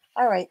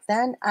 All right,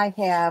 then I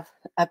have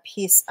a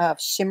piece of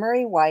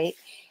shimmery white,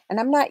 and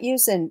I'm not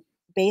using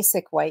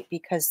basic white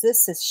because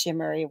this is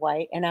shimmery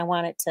white and I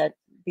want it to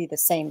be the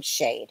same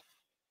shade.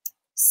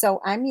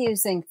 So I'm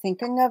using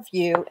Thinking of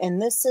You,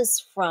 and this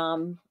is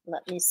from,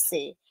 let me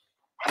see,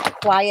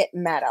 Quiet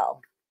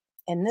Meadow.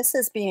 And this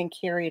is being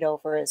carried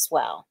over as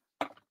well.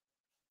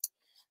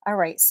 All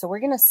right, so we're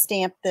going to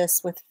stamp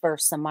this with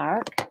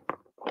Versamark.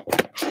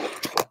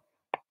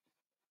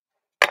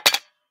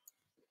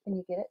 Can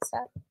you get it,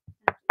 Seth?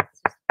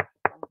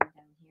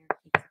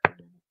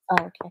 Oh,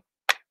 okay.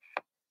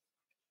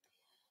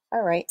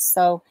 All right,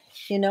 so,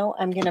 you know,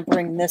 I'm going to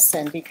bring this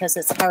in because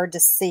it's hard to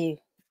see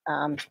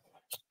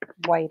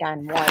white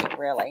on white,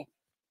 really.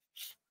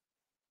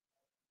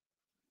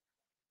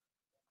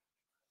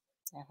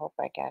 I hope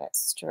I got it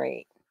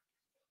straight.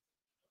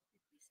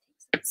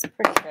 It's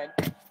pretty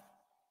good.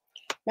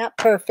 Not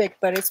perfect,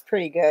 but it's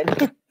pretty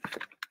good.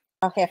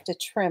 I'll have to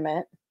trim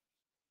it.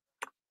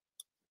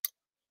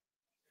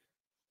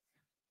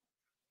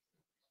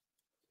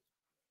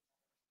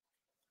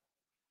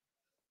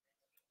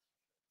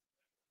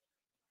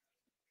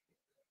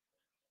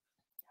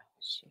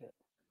 Shoot.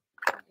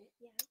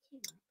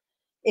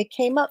 It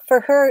came up for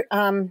her,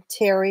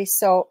 Terry,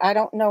 so I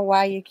don't know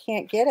why you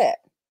can't get it.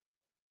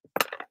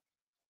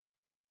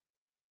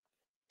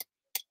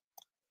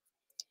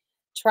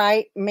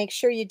 Make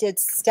sure you did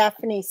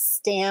Stephanie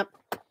Stamp,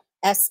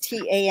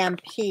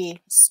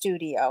 S-T-A-M-P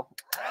Studio.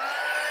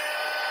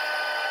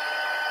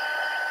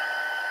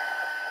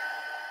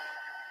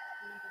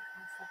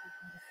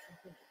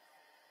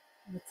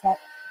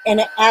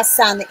 And an S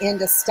on the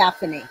end of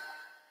Stephanie.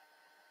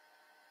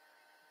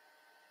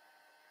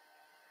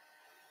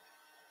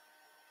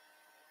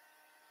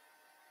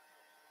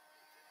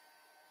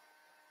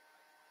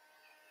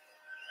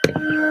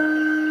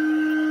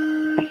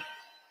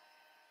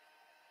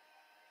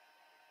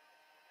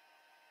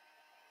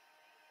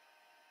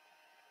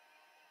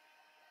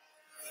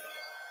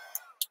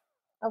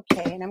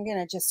 Okay, and I'm going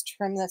to just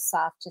trim this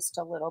off just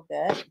a little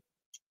bit.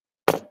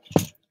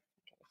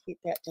 Keep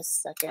that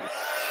just a second.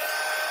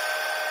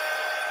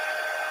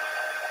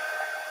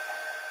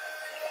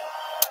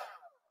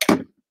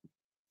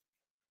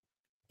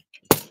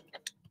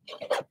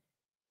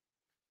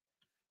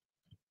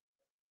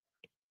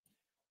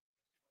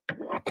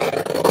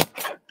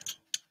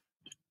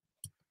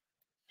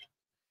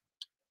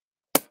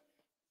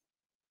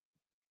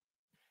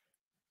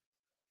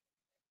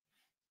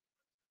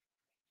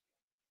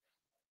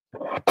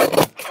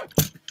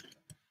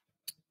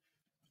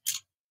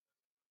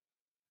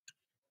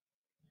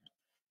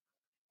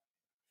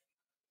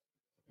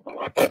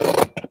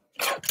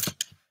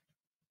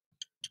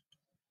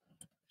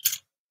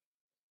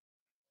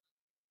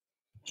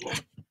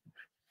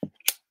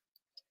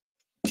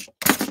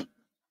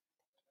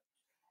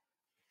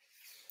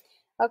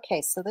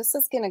 Okay, so this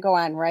is going to go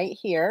on right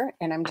here,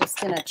 and I'm just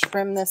going to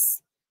trim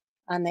this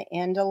on the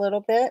end a little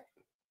bit.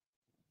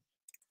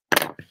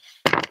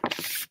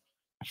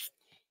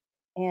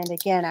 And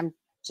again, I'm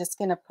just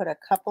going to put a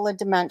couple of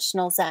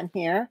dimensionals on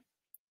here.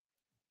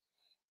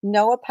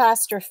 No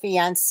apostrophe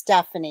on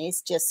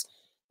Stephanie's, just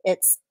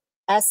it's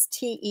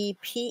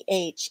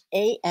STEPHANIES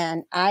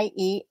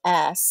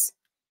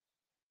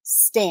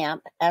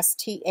stamp,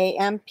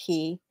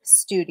 STAMP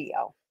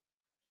studio.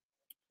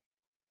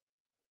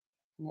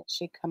 And it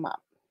should come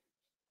up.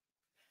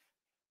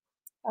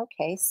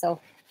 Okay, so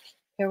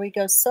here we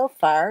go so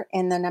far.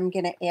 And then I'm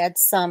going to add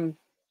some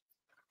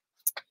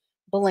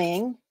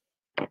bling.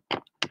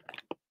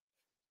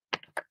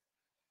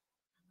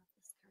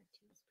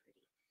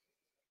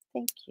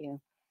 Thank you.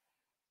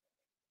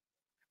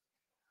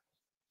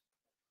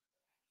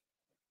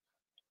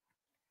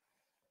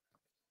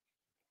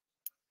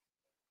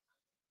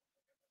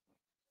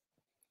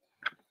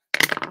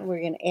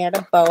 We're going to add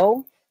a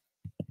bow.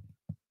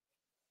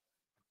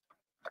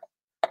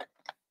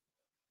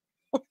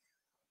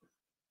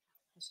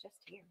 It's just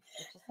here. It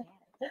just had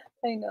it.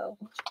 I know.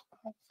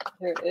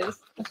 There it is.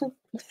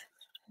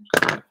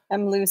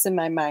 I'm losing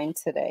my mind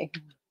today.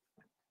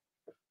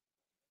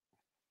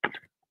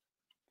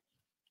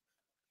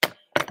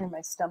 Hear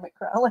my stomach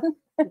growling.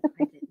 I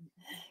didn't.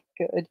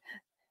 Good.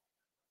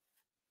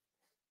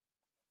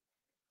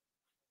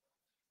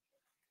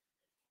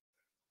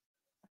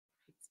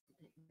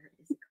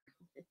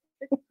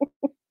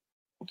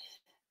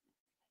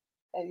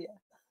 Yeah.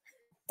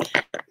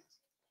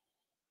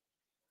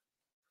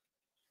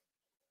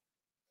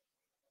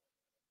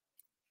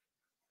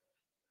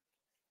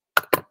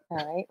 All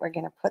right, we're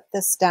going to put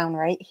this down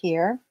right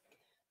here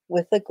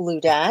with a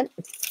glue dot.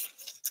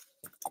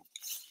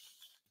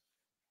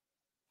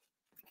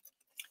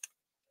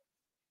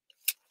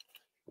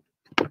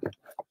 I'll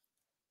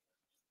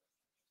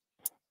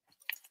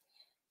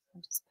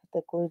just put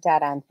the glue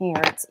dot on here.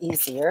 It's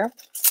easier.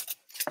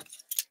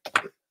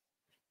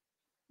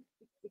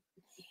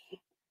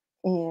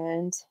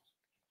 And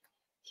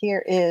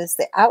here is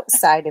the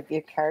outside of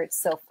your card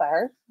so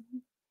far.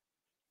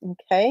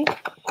 Okay,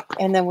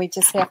 and then we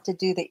just have to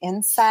do the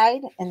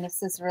inside, and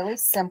this is really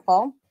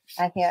simple.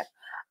 I have,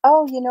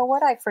 oh, you know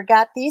what? I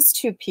forgot these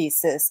two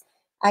pieces.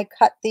 I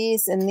cut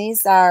these, and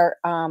these are,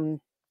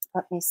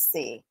 let me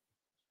see,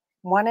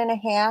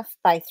 1.5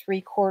 by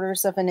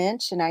 3/4 of an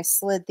inch, and I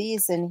slid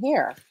these in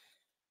here.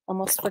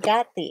 Almost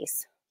forgot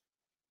these.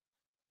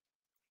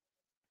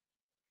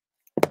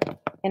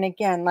 And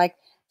again, like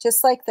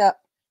just like the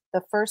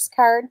first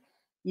card,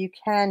 you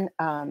can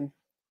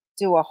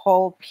do a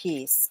whole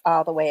piece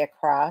all the way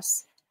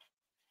across.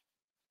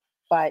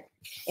 But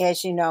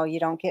as you know, you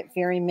don't get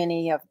very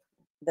many of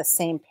the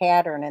same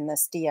pattern in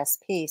this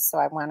DSP, so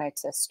I wanted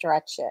to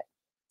stretch it.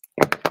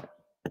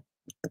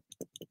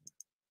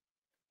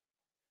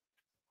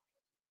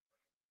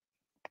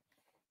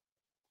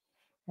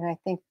 And I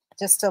think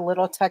just a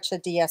little touch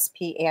of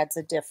DSP adds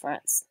a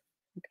difference.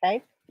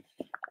 Okay.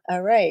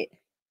 All right.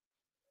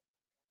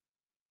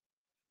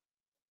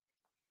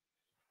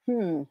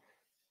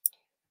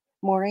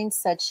 Maureen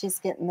said she's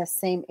getting the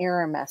same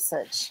error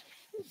message.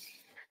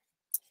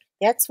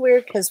 That's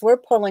weird because we're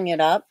pulling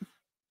it up. It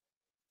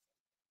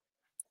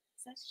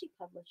says she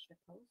published a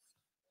post.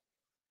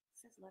 It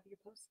says love your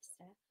post,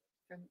 Steph,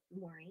 from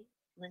Maureen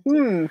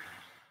Linton.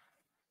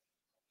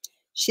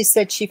 She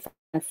said she found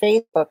on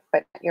Facebook,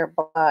 but not your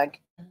blog.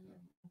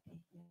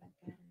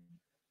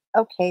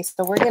 Okay,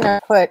 so we're going to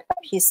put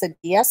a piece of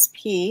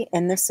DSP,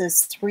 and this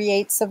is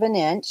 3/8 of an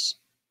inch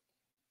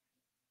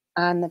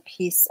on the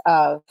piece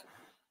of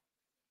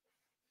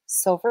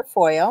silver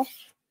foil,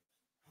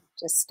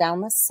 just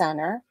down the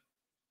center.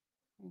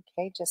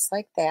 Okay, just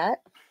like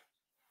that.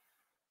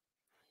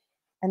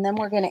 And then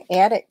we're going to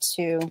add it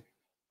to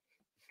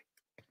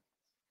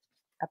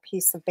a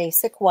piece of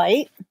basic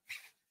white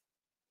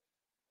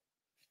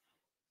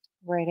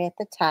right at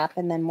the top,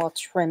 and then we'll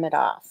trim it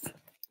off.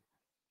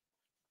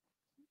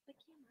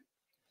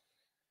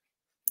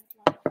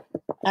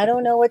 I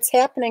don't know what's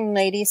happening,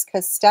 ladies,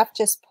 because Steph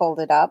just pulled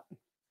it up.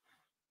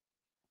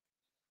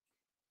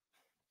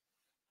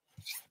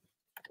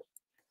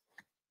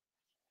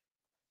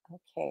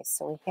 Okay,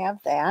 so we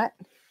have that.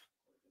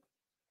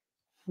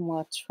 And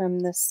we'll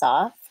trim this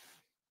off.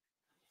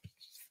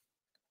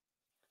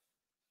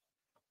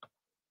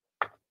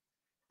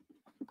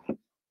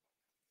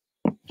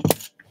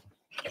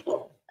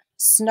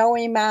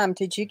 Snowy Mom,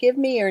 did you give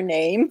me your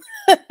name?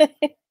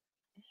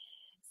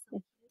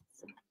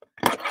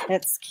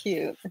 That's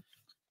cute.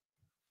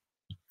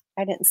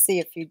 I didn't see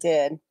if you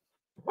did.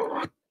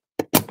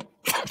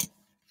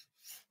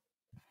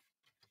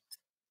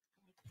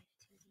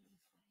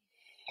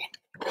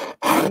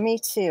 Me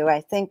too.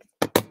 I think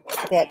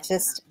that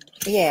just,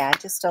 yeah,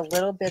 just a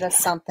little bit of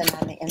something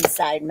on the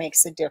inside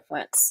makes a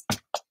difference.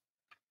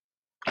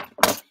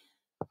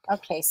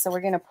 Okay, so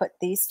we're going to put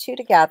these two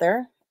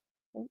together.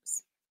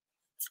 Oops.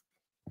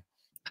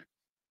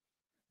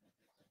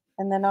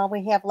 And then all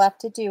we have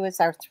left to do is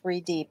our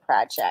 3D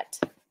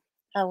project.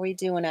 How are we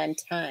doing on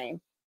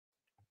time?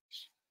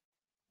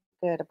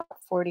 Good,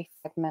 about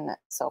 45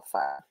 minutes so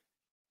far.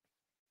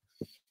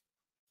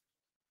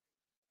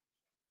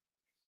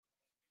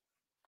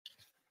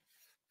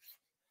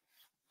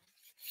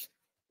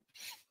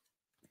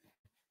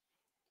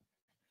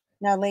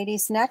 Now,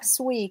 ladies, next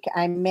week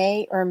I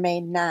may or may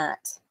not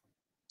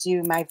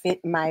do my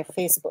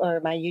Facebook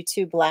or my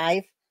YouTube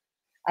live.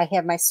 I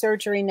have my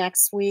surgery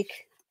next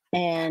week,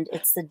 and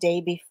it's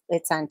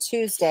it's on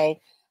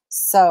Tuesday,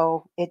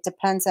 so it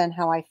depends on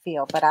how I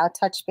feel. But I'll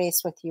touch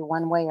base with you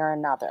one way or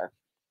another.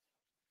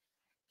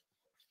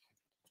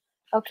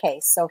 Okay,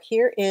 so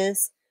here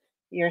is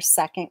your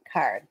second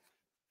card.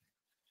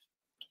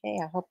 Okay,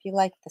 I hope you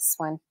like this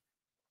one.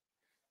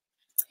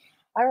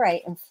 All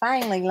right, and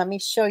finally, let me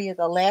show you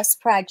the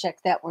last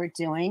project that we're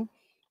doing.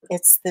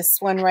 It's this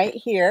one right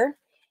here.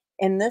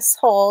 And this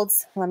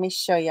holds, let me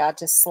show you, I'll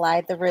just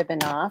slide the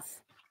ribbon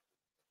off.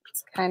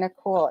 It's kind of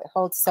cool. It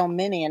holds so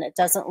many and it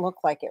doesn't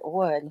look like it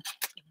would.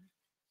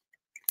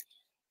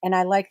 And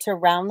I like to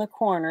round the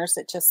corners.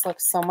 It just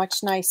looks so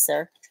much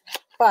nicer.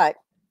 But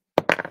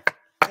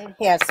it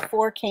has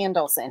 4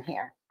 candles in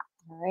here.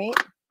 All right.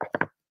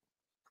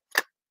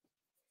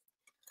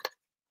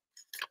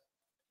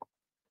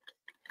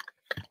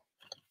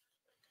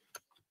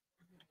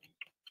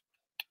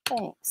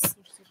 Thanks.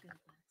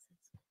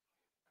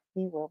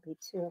 You will be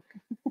too.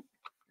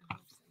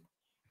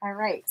 All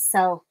right.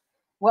 So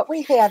what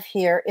we have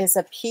here is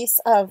a piece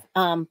of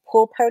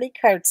pool party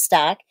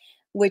cardstock,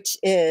 which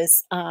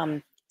is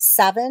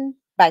 7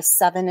 by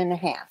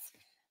 7.5.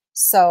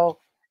 So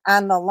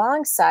on the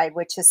long side,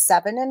 which is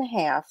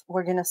 7.5,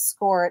 we're going to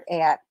score it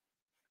at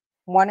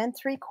 1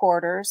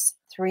 3/4,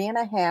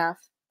 3.5,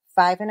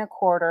 5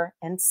 1/4,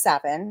 and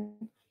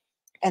 7.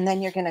 And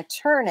then you're going to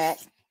turn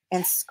it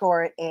and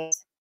score it at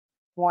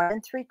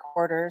 1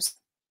 3/4,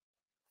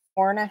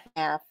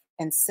 4.5,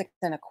 and 6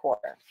 1/4.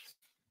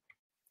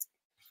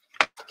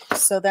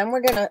 So then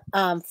we're going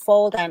to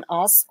fold on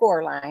all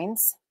score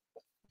lines.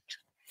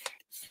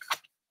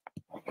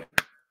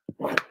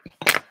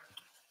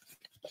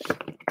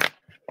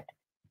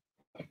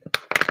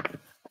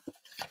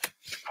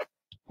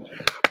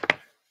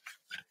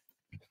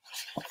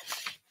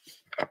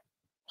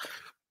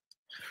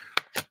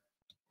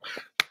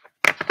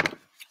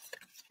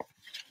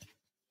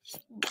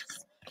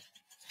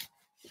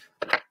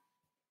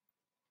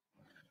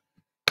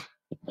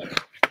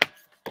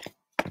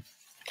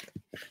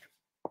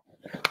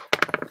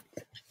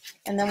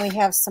 And then we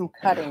have some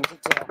cutting to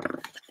do.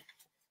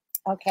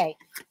 Okay.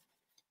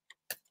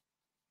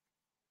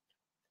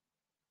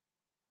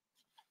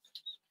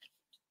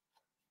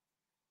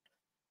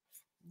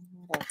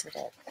 I did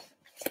it.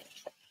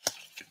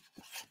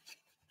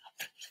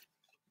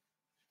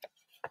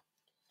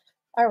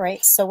 All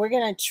right, so we're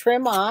going to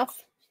trim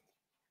off.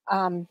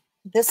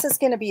 This is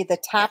going to be the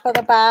top of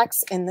the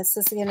box, and this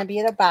is going to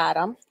be the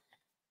bottom.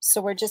 So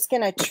we're just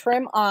going to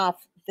trim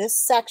off this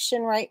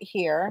section right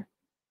here.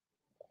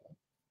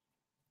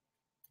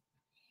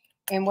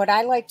 And what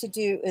I like to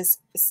do is,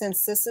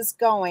 since this is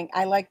going,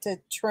 I like to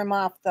trim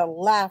off the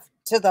left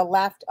to the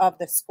left of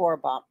the score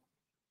bump.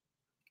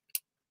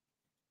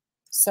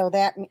 So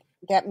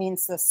that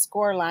means the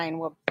score line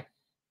will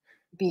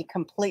be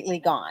completely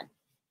gone.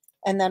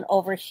 And then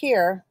over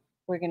here,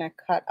 we're going to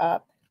cut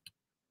up.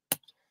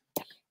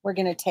 We're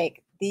going to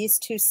take these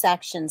 2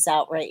 sections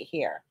out right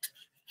here.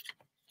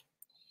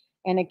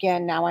 And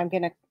again, now I'm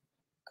going to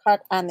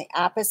cut on the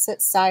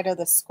opposite side of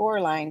the score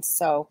line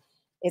so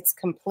it's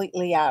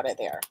completely out of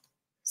there.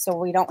 So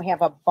we don't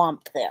have a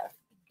bump there.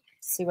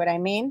 See what I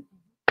mean?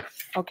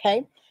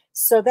 Okay.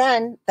 So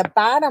then the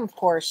bottom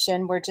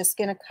portion, we're just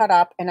going to cut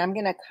up, and I'm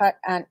going to cut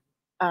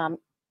on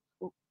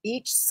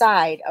each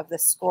side of the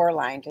score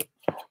line to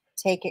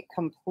take it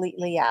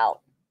completely out.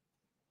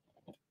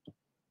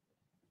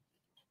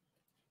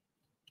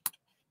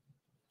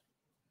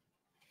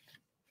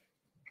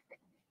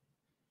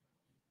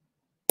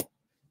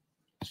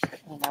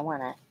 And I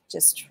want to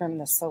just trim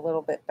this a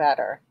little bit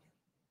better.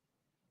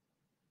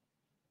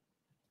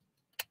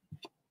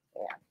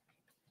 There.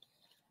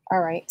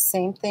 All right,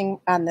 same thing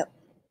on the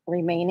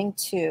remaining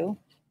 2.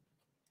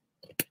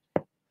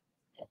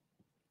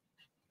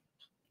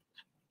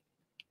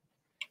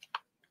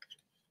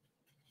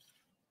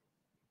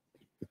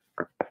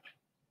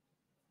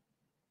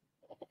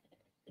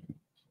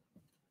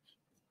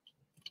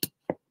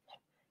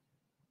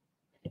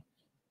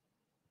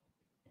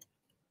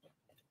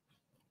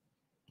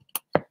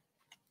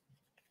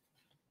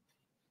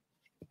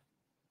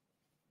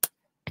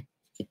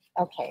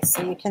 Okay,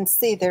 so you can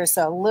see there's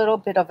a little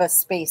bit of a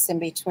space in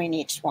between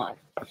each one.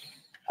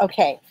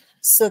 Okay,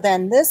 so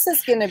then this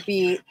is going to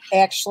be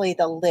actually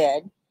the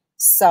lid.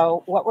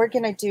 So what we're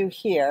going to do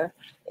here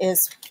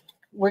is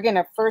we're going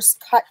to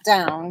first cut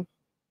down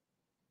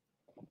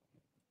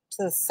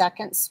to the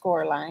second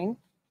score line.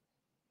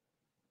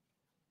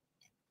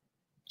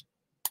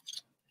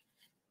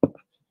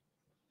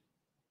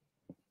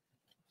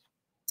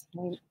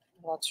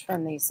 We'll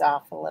trim these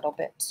off a little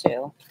bit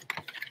too.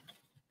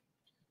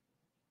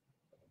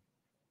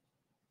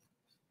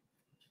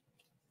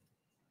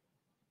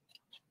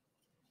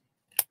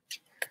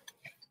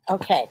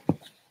 Okay,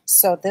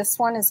 so this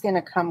one is going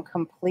to come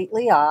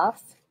completely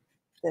off,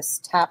 this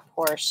top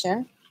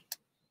portion.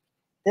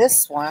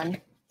 This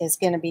one is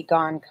going to be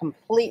gone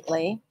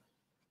completely.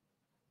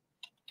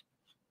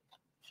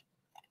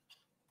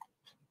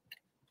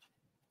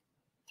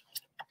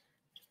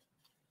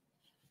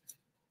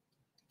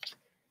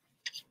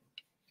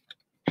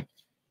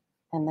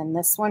 And then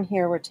this one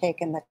here, we're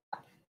taking the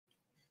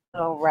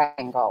little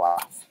rectangle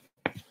off.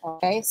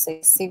 Okay, so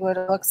you see what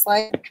it looks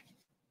like?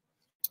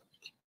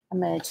 I'm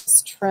going to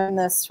just trim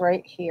this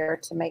right here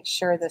to make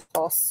sure this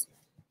whole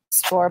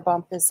score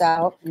bump is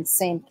out, and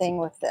same thing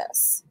with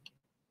this.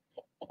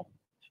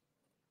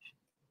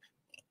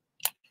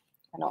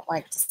 I don't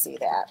like to see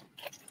that.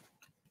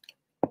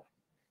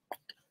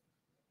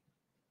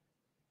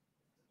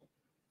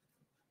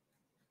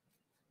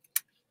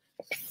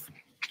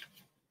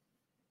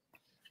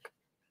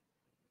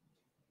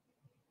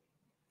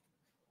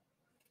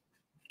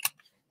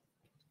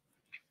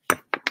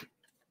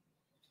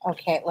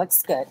 Okay, it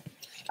looks good.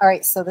 All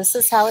right, so this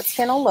is how it's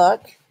going to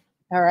look.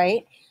 All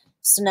right,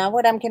 so now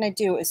what I'm going to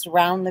do is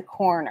round the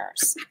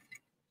corners.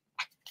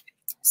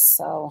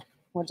 So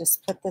we'll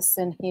just put this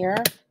in here.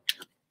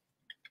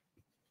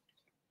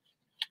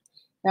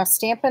 Now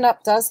Stampin'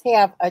 Up! Does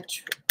have a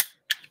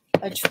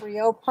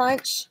trio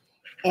punch,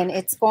 and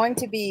it's going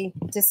to be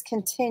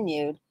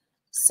discontinued.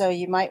 So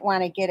you might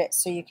want to get it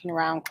so you can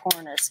round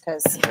corners,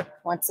 because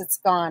once it's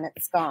gone,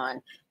 it's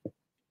gone.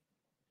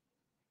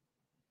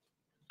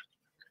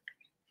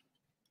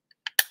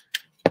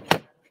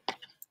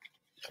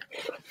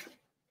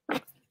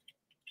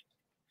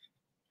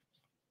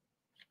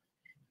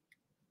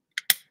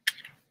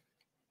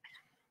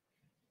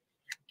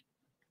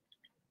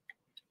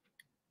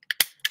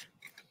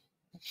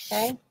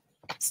 Okay,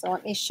 so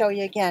let me show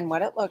you again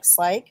what it looks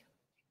like.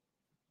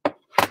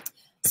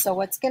 So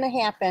what's going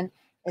to happen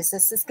is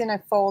this is going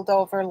to fold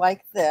over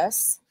like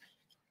this.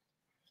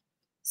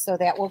 So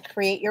that will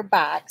create your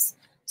box.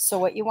 So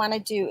what you want to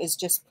do is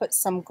just put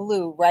some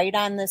glue right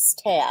on this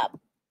tab.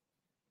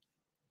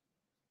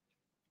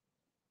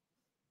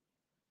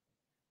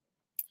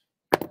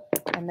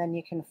 And then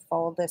you can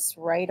fold this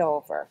right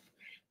over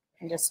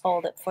and just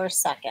hold it for a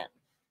second.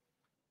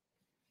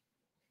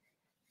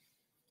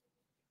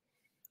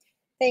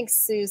 Thanks,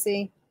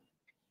 Susie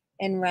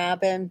and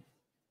Robin.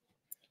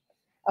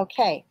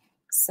 Okay,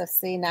 so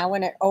see, now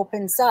when it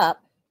opens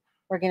up,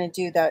 we're going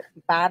to do the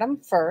bottom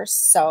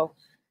first. So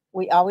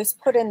we always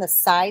put in the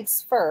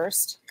sides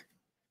first.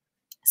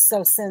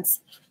 So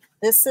since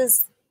this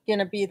is going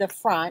to be the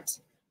front,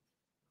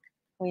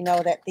 we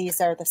know that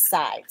these are the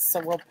sides.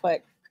 So we'll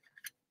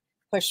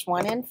push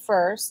one in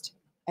first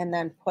and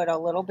then put a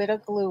little bit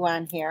of glue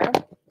on here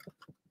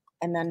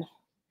and then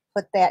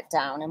put that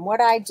down. And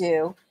what I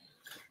do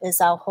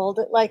is I'll hold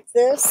it like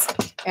this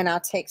and I'll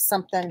take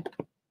something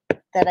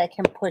that I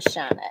can push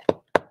on it.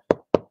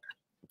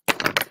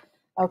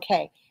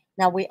 Okay,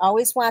 now we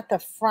always want the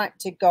front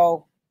to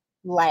go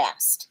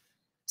last.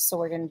 So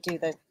we're going to do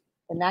the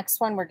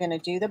next one, we're going to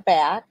do the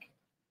back,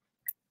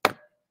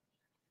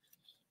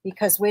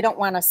 because we don't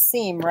want a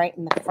seam right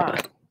in the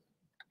front.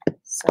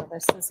 So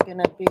this is going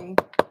to be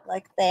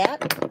like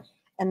that.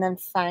 And then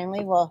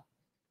finally we'll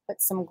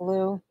put some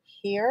glue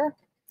here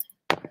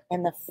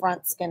and the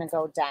front's going to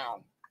go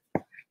down.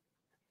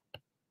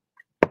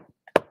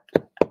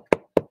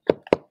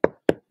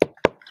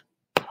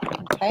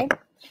 Okay,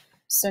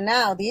 so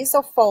now these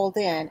will fold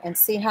in, and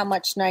see how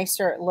much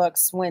nicer it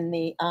looks when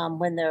the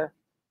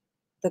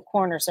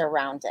corners are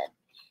rounded.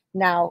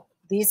 Now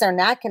these are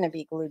not going to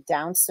be glued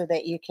down, so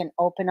that you can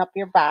open up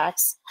your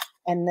box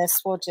and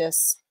this will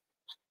just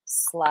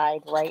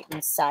slide right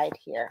inside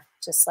here,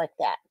 just like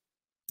that.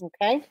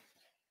 Okay,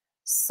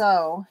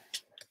 so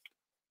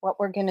what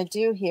we're going to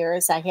do here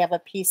is I have a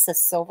piece of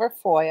silver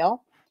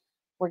foil.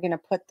 We're going to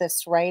put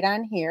this right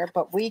on here,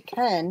 but we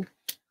can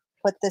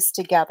put this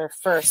together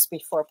first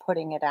before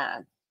putting it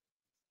on.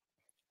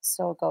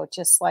 So we'll go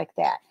just like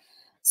that.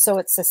 So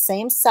it's the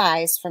same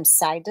size from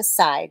side to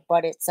side,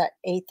 but it's an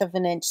 1/8 of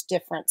an inch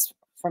difference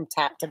from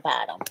top to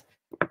bottom.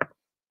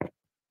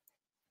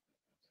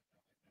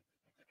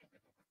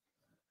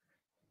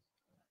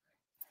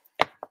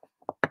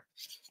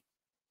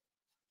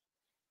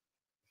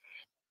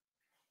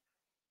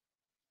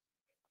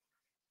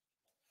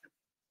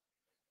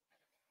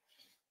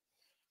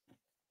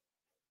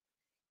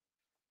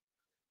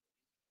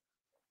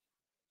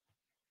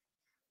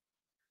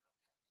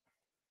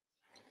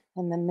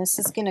 And then this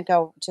is going to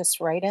go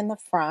just right in the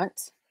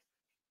front.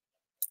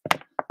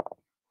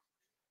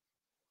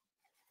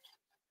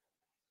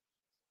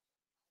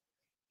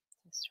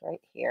 Just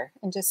right here.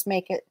 And just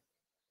make it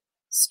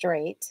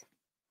straight.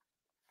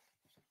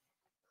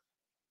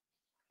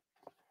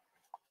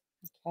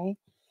 Okay.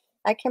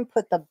 I can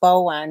put the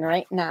bow on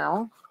right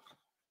now.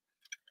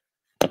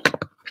 It's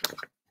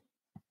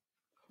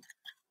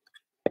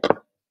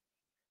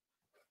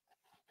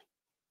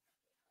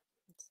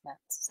not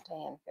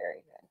staying very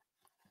good.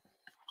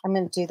 I'm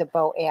going to do the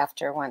bow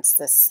after, once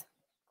this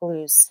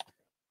glue's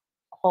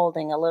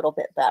holding a little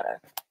bit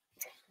better.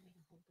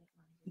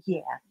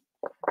 Yeah.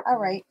 All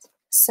right.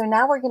 So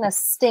now we're going to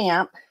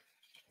stamp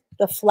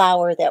the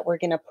flower that we're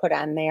going to put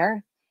on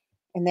there.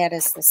 And that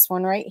is this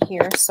one right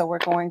here. So we're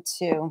going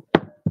to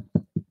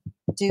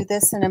do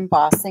this in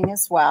embossing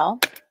as well.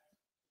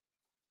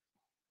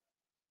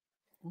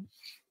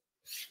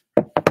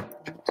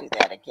 I'll do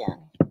that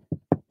again.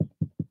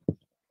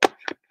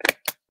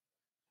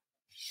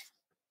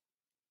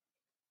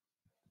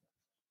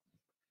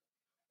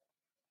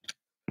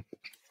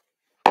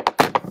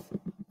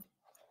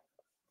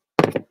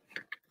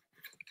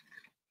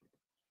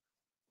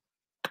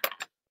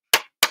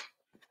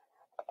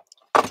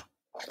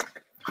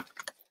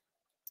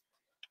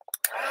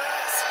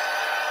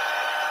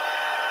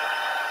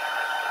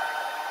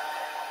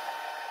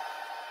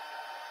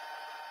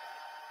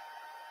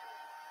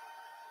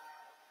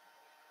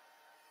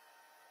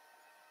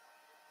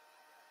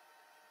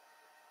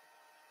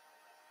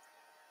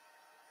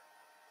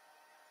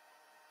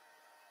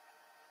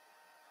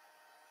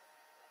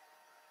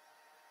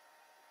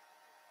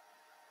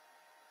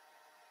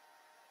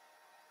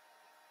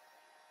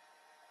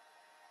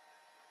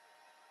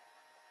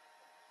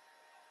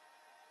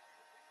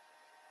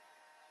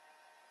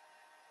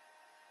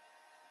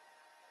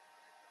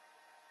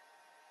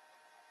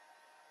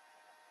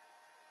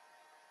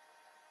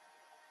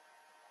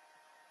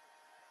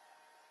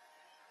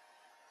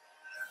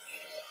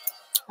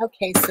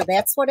 Okay, so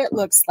that's what it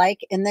looks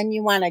like. And then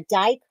you want to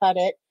die cut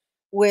it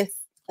with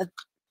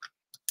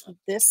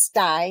this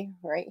die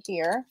right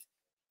here.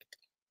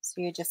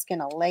 So you're just going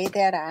to lay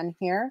that on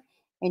here.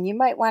 And you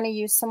might want to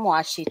use some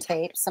washi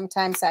tape.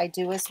 Sometimes I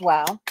do as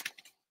well.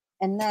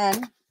 And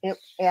then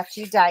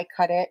after you die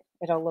cut it,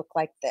 it'll look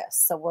like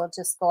this. So we'll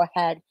just go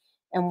ahead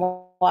and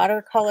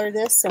watercolor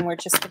this, and we're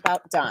just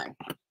about done.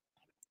 Let's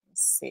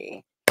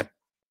see.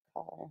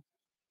 Color.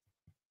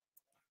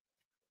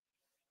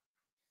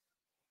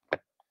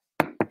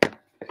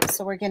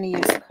 So we're going to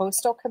use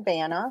Coastal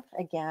Cabana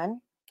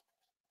again.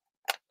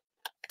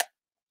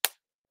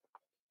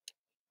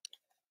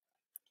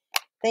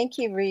 Thank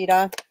you,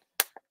 Rita.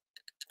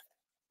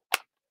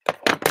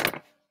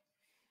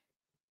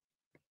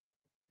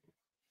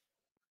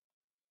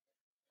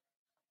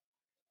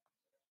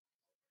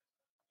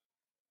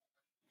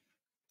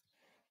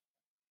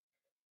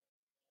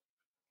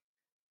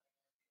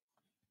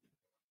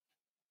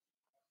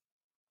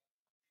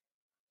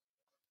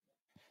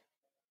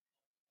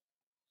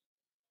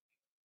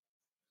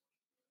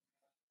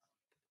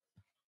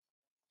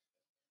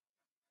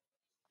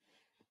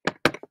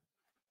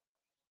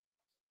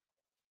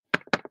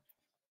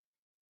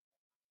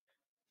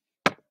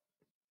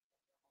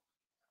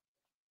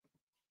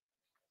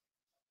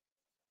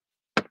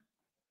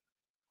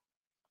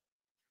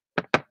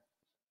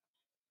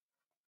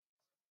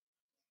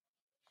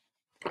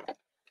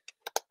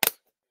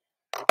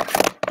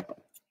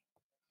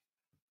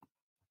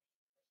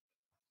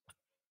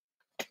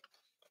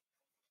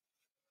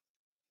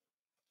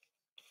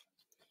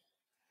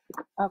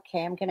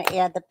 Okay, I'm going to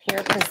add the pear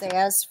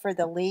pizzazz for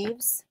the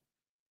leaves.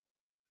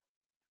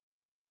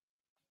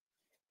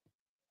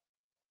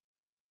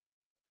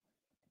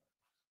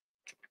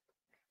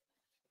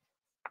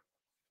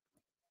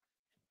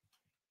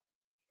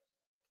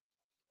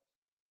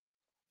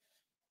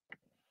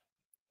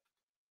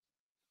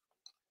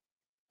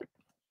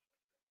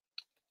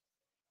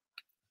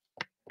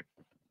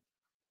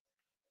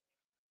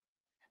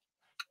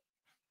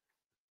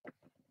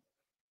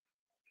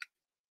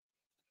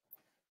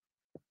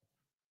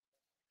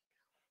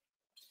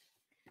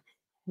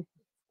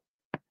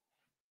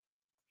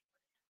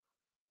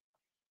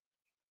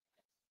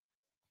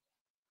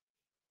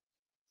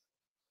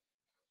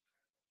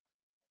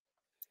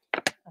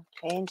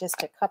 Okay, and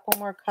just a couple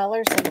more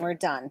colors and we're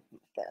done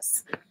with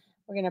this.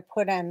 We're going to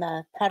put on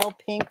the petal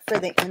pink for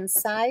the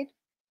inside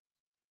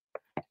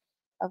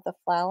of the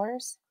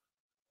flowers.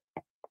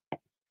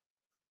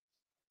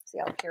 See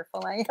how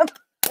careful I am?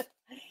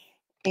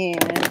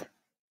 And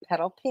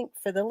petal pink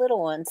for the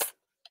little ones.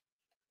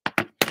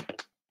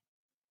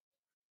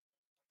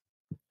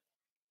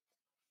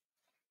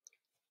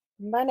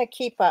 I'm going to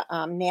keep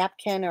a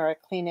napkin or a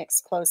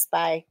Kleenex close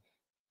by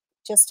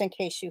just in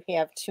case you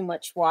have too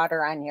much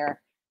water on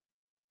your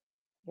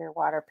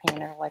water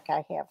painter like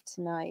I have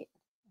tonight.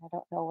 I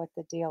don't know what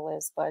the deal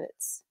is, but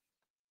it's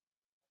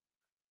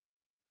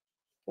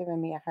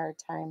giving me a hard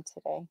time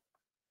today.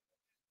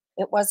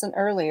 It wasn't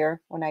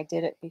earlier when I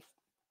did it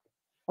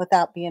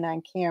without being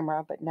on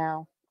camera, but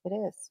now it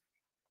is.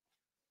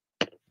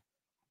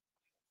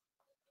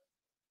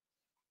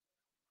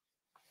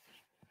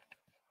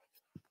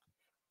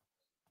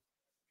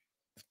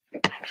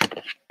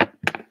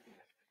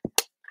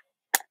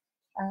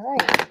 All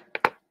right.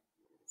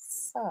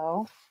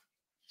 So,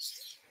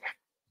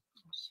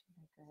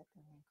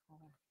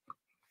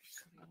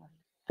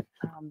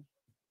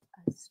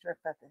 a strip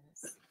of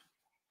this.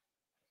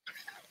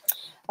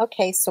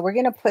 Okay, so we're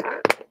going to put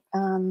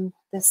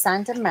this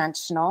on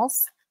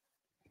dimensionals.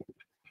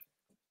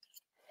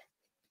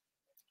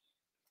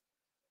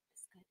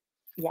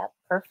 Yep,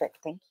 perfect.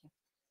 Thank you.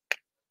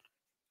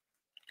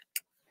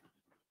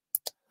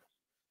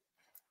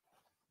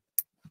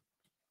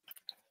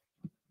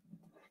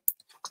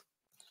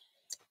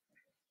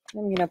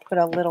 I'm going to put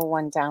a little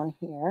one down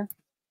here.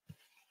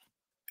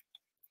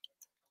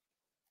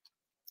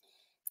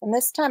 And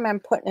this time I'm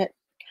putting it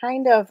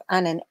kind of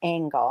on an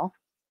angle.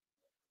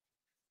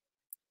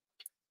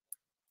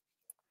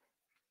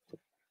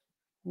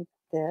 Like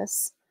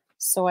this.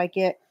 So I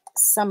get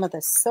some of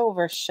the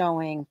silver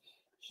showing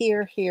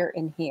here, here,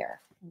 and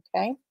here.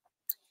 Okay.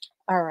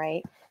 All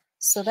right.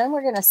 So then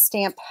we're going to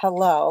stamp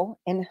hello.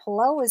 And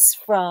hello is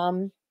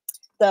from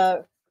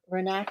the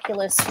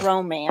Ranunculus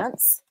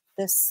Romance,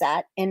 this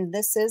set. And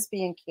this is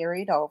being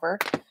carried over,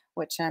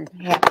 which I'm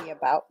happy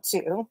about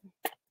too.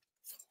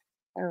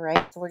 All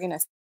right. So we're going to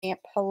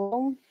stamp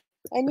hello.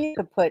 And you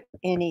could put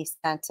any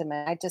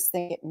sentiment. I just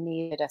think it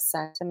needed a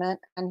sentiment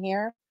on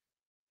here.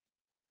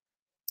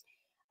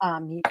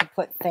 You could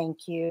put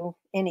thank you,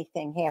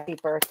 anything, happy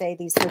birthday.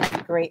 These would be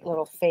great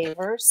little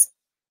favors.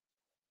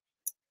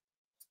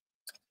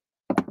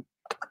 Okay,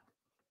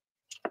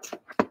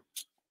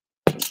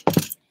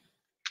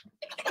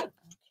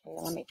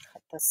 let me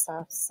cut this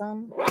off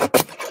some.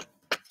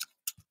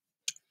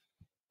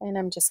 And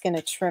I'm just going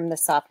to trim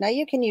this off. Now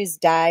you can use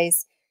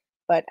dies,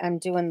 but I'm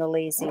doing the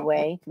lazy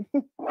way.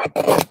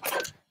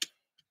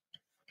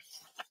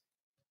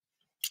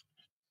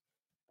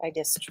 I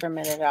just trim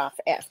it off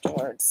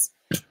afterwards.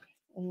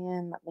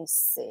 And let me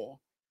see.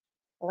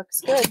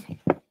 Looks good.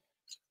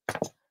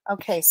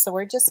 Okay, so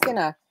we're just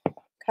gonna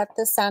cut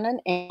this on an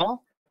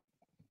angle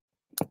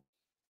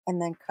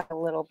and then cut a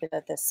little bit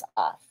of this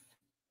off.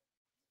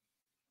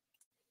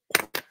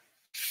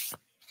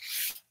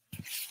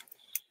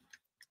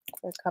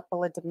 Put a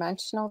couple of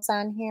dimensionals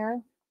on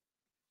here.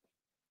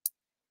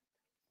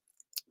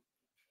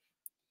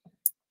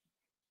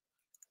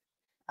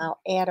 I'll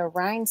add a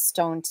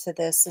rhinestone to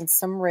this and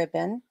some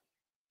ribbon.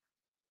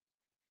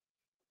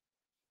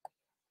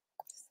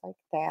 Just like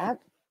that.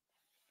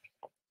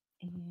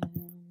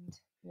 And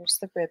here's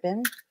the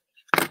ribbon.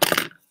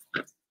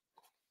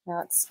 Now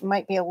it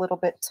might be a little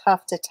bit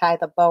tough to tie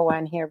the bow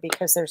on here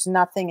because there's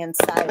nothing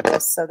inside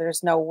this, so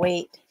there's no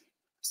weight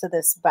to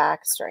this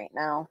box right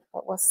now,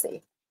 but we'll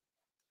see.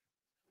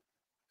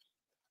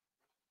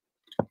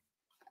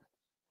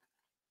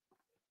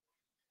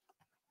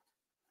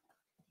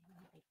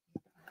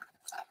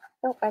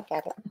 Nope, I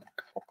got it,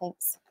 but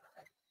thanks.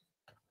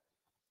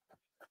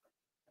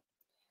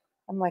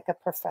 I'm like a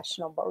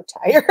professional bow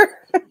tire.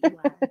 You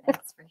are,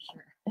 that's for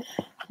sure.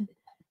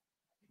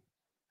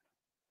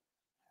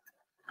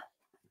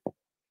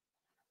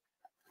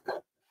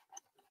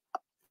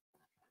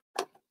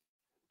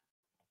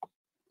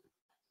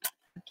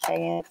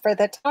 Okay, and for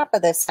the top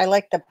of this, I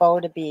like the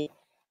bow to be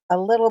a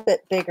little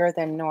bit bigger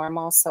than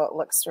normal so it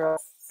looks real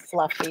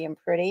fluffy and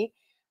pretty.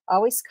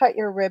 Always cut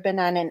your ribbon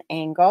on an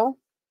angle.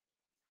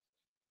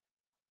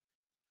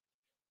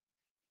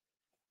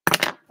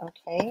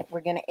 Okay,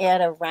 we're going to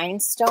add a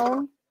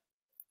rhinestone.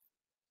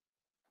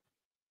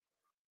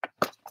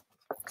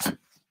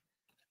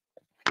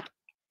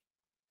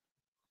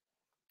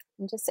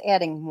 I'm just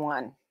adding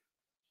one.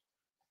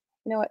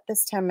 You know what,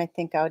 this time I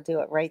think I'll do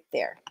it right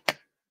there.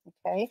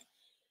 Okay.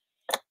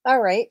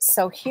 All right,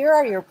 so here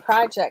are your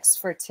projects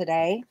for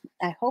today.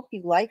 I hope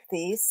you like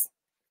these.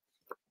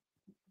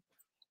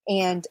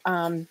 And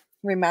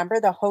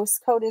remember, the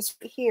host code is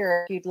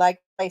here if you'd like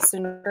to place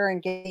an order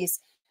and get these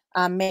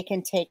make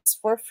and takes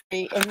for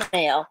free in the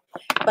mail.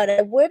 But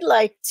I would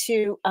like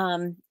to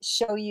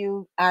show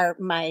you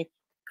my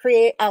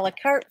Create a la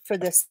carte for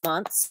this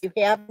month. So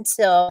you have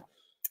until,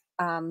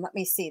 let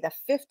me see, the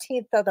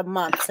 15th of the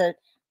month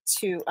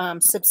to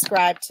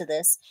subscribe to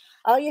this.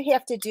 All you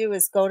have to do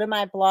is go to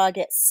my blog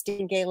at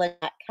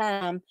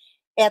stephengala.com.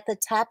 At the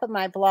top of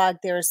my blog,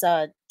 there's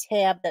a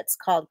tab that's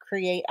called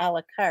Create a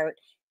la carte.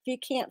 If you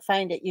can't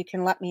find it, you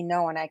can let me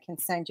know and I can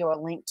send you a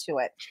link to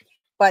it.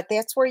 But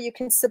that's where you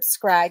can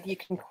subscribe. You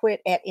can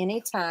quit at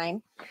any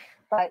time.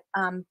 But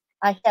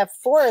I have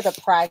 4 of the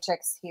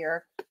projects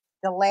here.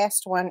 The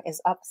last one is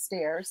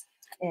upstairs,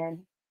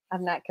 and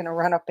I'm not going to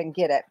run up and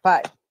get it.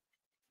 But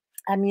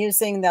I'm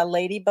using the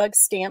Ladybug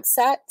stamp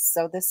set.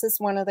 So this is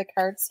one of the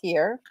cards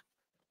here.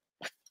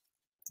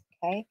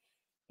 Okay,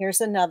 here's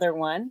another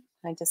one.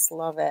 I just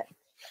love it.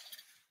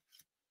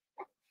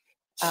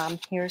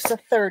 Here's the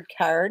third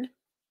card.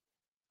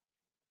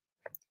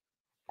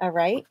 All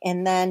right,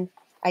 and then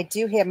I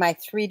do have my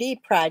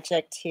 3D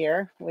project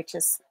here, which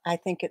is, I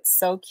think it's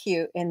so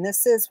cute. And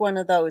this is one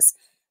of those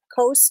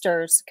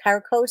coasters,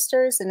 car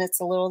coasters, and it's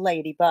a little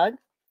ladybug.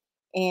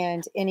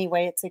 And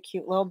anyway, it's a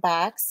cute little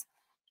box.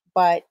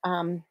 But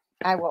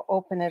I will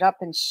open it up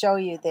and show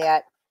you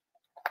that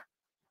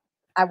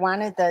I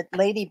wanted the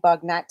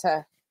ladybug not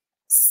to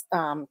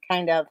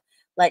kind of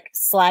like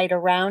slide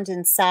around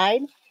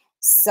inside.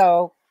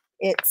 So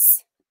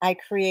I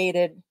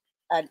created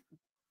a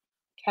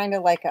kind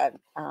of like a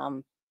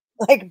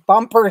like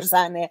bumpers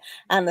on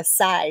the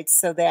sides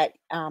so that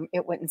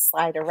it wouldn't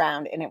slide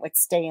around and it would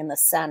stay in the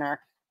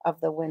center of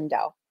the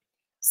window.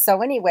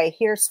 So anyway,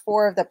 here's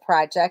 4 of the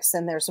projects,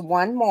 and there's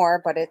one more,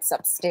 but it's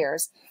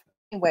upstairs.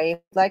 Anyway, if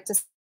you'd like to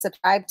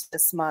subscribe to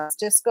this month,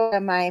 just go to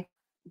my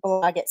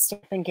blog at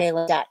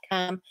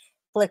stephengala.com,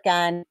 click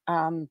on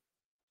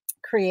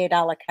Create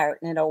a la carte,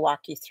 and it'll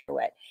walk you through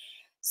it.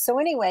 So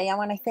anyway, I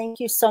want to thank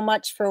you so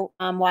much for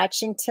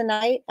watching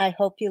tonight. I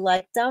hope you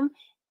liked them.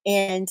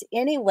 And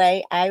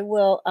anyway, I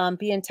will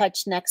be in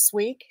touch next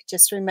week.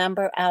 Just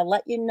remember, I'll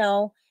let you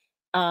know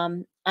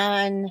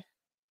on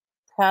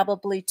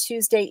probably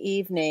Tuesday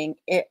evening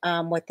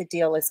what the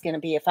deal is going to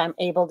be if I'm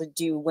able to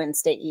do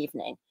Wednesday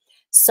evening.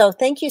 So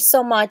thank you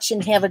so much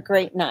and have a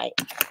great night.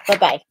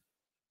 Bye-bye.